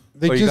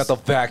they Oh, you got just the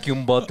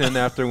vacuum button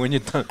after when you're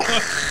done.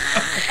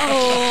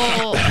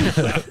 Oh,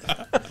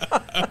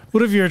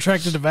 What if you're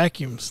attracted to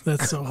vacuums?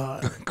 That's so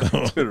hot.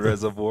 Go to the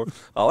reservoir.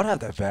 I would have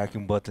that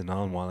vacuum button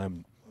on while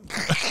I'm.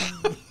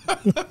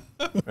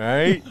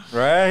 Right.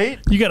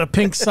 You got a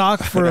pink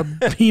sock for a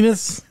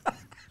penis?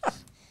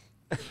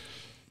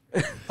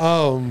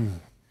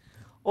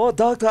 Oh,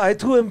 doctor, I'm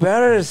too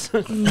embarrassed.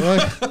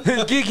 what?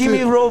 give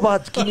me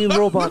robot. Give me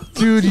robot.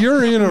 Dude,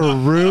 you're in a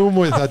room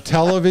with a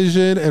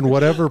television and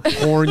whatever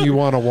porn you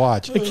want to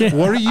watch.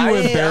 What are you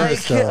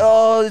embarrassed of?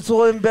 Oh, it's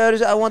so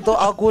embarrassed. I want the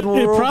awkward It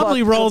robot.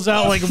 probably rolls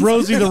out like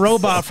Rosie the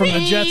robot from the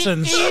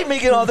Jetsons.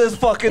 Making all this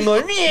fucking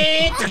noise.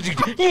 The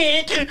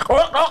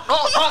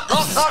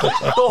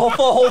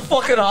whole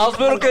fucking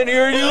hospital can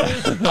hear you.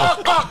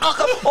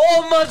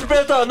 Oh, much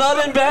better.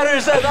 Not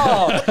embarrassed at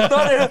all.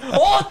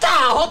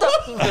 Hold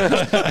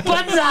on.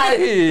 Banzai.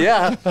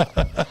 Yeah.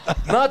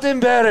 Not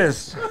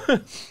embarrassed.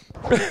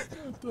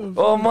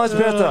 Oh, much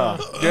better.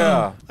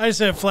 Yeah. I just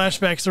have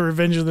flashbacks to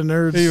Revenge of the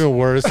Nerds. Even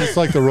worse, it's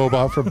like the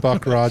robot from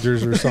Buck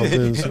Rogers or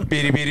something.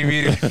 Beady, beady,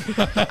 beady.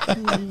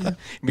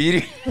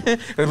 Beady.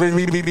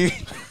 Beady, beady.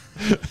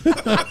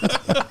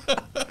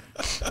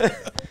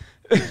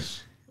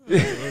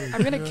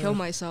 I'm gonna kill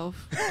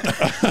myself.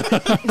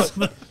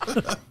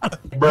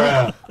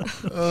 Bruh.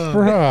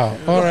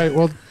 All right,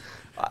 well,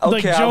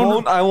 Like Okay,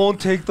 Joan- I won't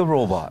take the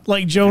robot.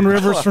 Like Joan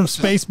Rivers from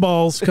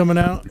Spaceballs coming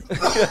out.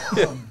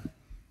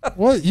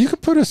 what you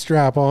could put a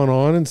strap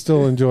on and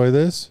still enjoy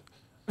this.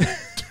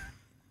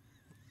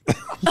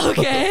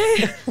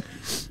 Okay.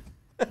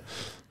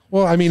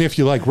 Well, I mean, if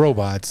you like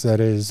robots, that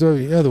is. So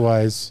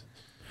otherwise,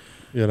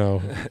 you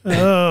know.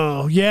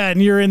 Oh, yeah,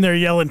 and you're in there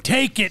yelling,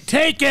 take it,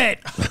 take it.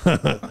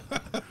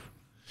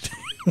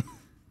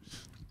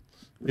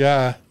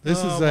 Yeah, this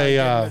Oh, is my a.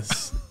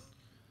 goodness.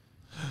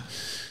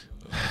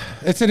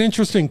 It's an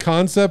interesting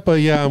concept, but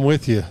yeah, I'm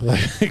with you. Like,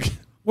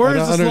 Where I is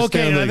don't this understand,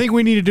 located? I like, think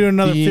we need to do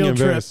another being field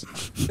trip. embarrassed.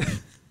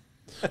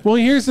 Well,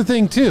 here's the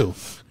thing too.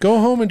 Go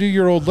home and do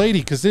your old lady,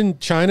 because in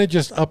China,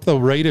 just up the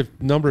rate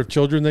of number of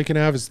children they can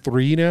have is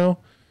 3 now,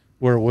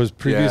 where it was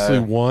previously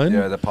 1.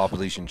 Yeah, the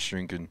population's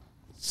shrinking.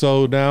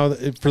 So now,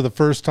 for the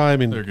first time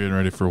They're in getting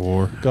ready for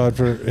war. God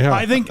for yeah,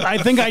 I think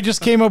I just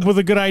came up with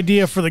a good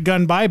idea for the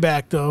gun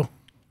buyback, though.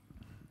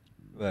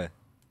 What?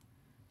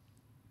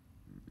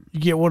 You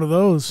get one of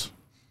those.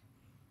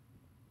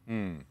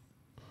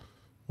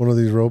 one of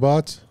these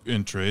robots.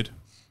 In trade.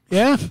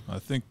 Yeah, I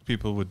think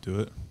people would do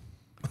it.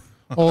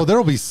 Oh,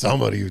 there'll be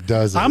somebody who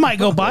does it. I might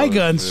go buy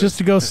guns just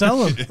to go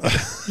sell them.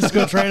 Just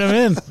go trade them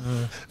in.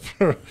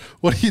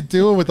 What are you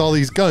doing with all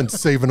these guns?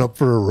 Saving up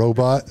for a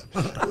robot?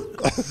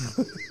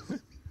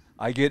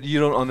 You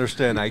don't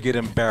understand. I get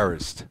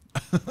embarrassed.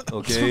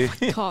 Okay?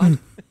 God.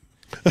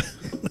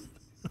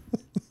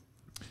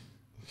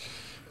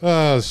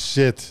 Oh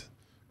shit!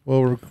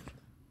 Well,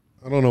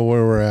 I don't know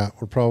where we're at.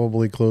 We're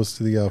probably close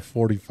to the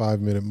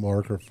 45-minute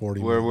mark or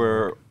 40.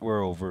 we're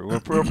over. We're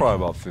probably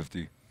about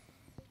 50.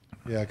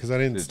 Yeah, because I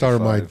didn't start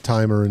my 55.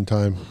 timer in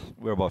time.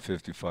 We're about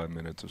 55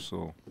 minutes or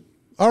so.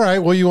 All right.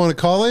 Well, you want to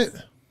call it?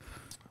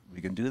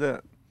 We can do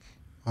that.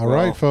 All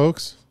right, Well.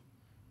 folks.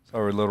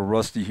 Sorry, a little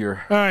rusty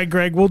here. All right,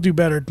 Greg, we'll do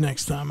better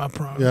next time, I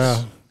promise.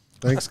 Yeah.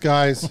 Thanks,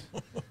 guys.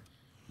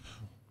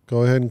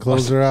 Go ahead and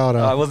close her out.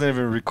 I wasn't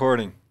even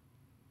recording.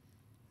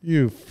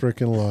 You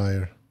freaking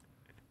liar.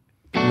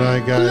 Good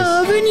night, guys.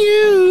 Loving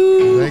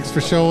you. Thanks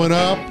for showing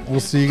up. We'll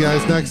see you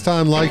guys next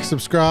time. Like,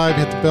 subscribe,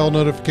 hit the bell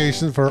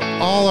notification for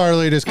all our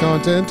latest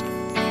content.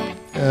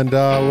 And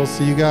we'll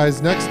see you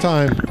guys next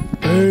time.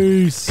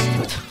 Peace.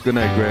 Good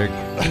night, Greg.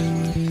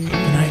 Good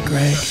night, Greg.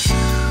 Greg.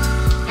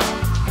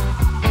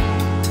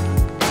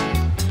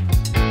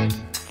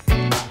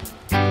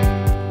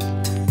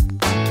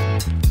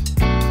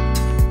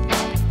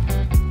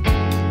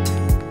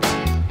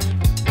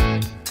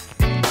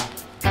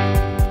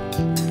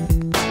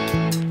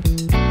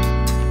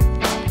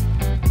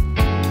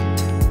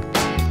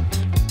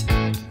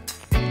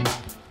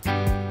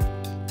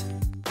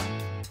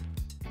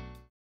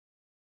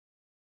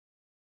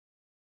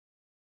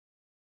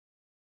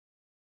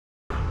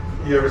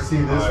 You ever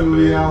seen this I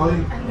movie, bet.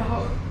 Allie?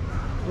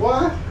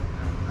 What?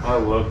 I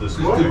love this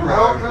What movie.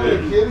 how kind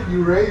of kid did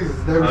you raise?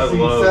 Never I seen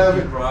love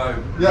Seven.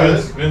 Drive. Yeah,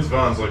 Vince, this, Vince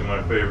Vaughn's like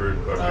my favorite.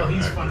 Oh,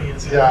 he's funny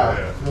as hell. yeah,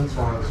 Yeah. that's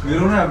fine. We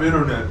don't have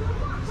internet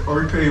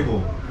or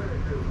cable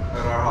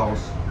at our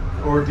house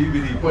or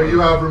DVD. Well, you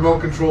have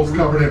remote controls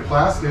covered in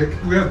plastic.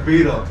 We have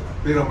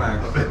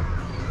Betamax.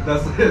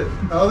 That's it.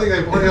 I don't think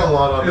they play a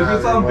lot on If that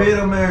it's on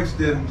anymore. Betamax,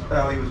 then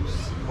Allie was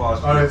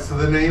watching. All right, so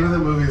the name of the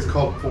movie is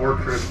called Four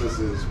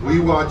Christmases. We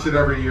watch it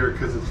every year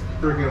because it's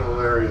freaking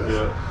hilarious.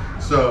 Yeah.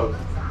 So,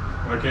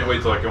 I can't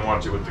wait till I can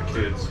watch it with the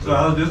kids.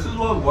 So this is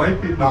what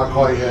white people Not do.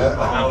 quite yet.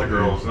 Not the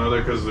girls. No,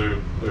 because they're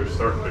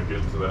starting to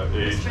get to that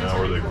age now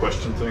where they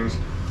question things.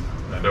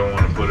 And I don't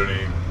want to put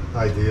any.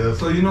 ideas.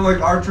 So you know,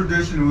 like our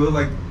tradition, we'll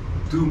like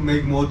do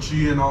make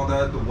mochi and all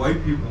that. The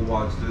white people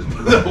watch this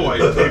movie. White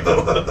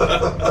people.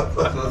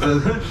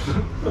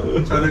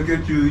 So trying to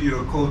get you, you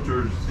know,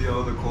 cultures, see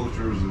other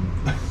cultures and.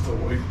 The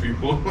white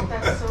people.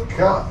 That's so cool.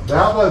 God,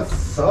 that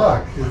must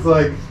suck. It's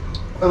like,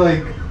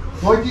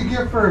 what'd you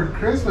get for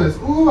Christmas?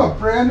 Ooh, a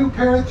brand new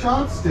pair of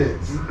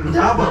chopsticks.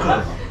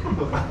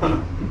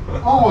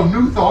 Oh,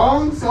 new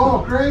thongs?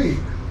 Oh, great.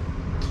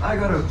 I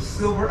got a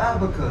silver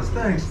abacus.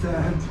 Thanks,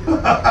 Dad.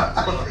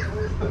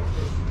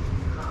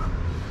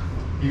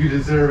 You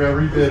deserve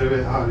every bit of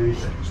it, honey.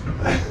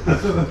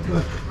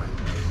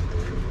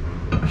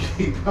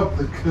 Keep up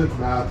the good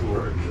math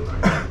work.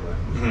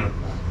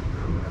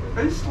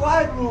 Hey,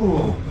 slide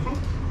rule.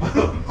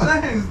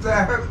 Thanks,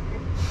 Dad.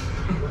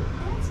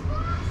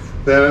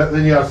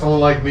 Then you have someone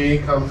like me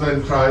comes in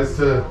and tries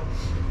to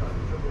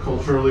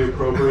culturally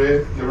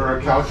appropriate, give her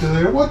a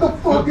calculator. What the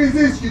fuck is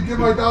this? You give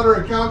my daughter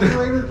a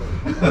calculator?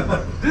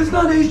 This is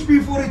not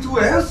HP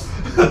 42S.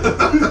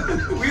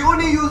 We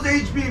only use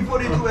HP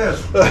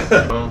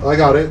 42S. I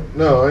got it.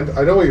 No,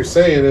 I know what you're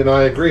saying, and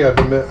I agree. I've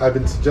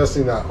been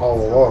suggesting that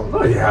all along.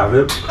 No, you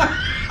haven't.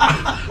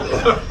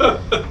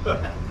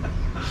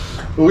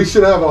 But we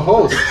should have a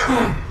host.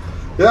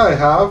 Yeah, I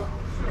have.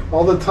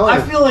 All the time.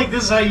 I feel like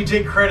this is how you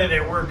take credit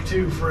at work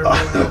too for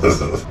everyone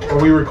else. Are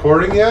we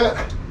recording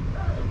yet?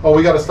 Oh,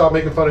 we got to stop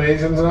making fun of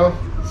Asians now?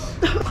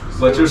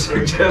 What's your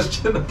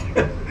suggestion?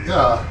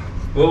 Yeah.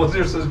 What was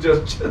your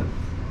suggestion?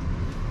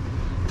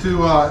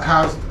 To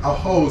have a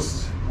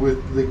host with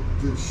the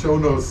show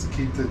notes to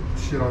keep the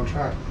shit on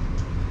track.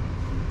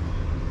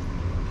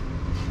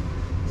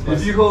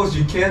 If you host,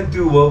 you can't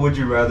do what would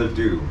you rather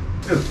do?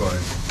 It's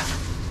fine.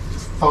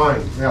 It's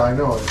fine. Yeah, I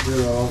know. I do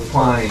it all the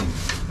time. Fine.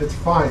 It's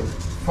fine.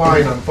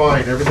 Fine, I'm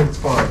fine. Everything's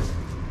fine.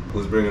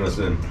 Who's bringing us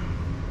in?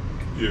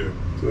 Yeah.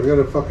 So I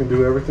gotta fucking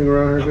do everything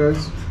around here,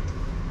 guys?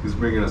 Who's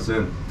bringing us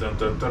in? Dun,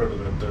 dun, dun,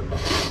 dun, dun,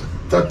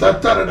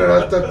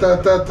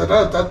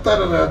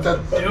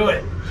 dun. Do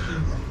it.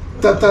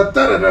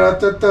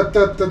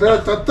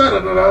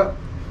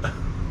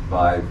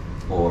 5,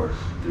 4,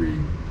 3,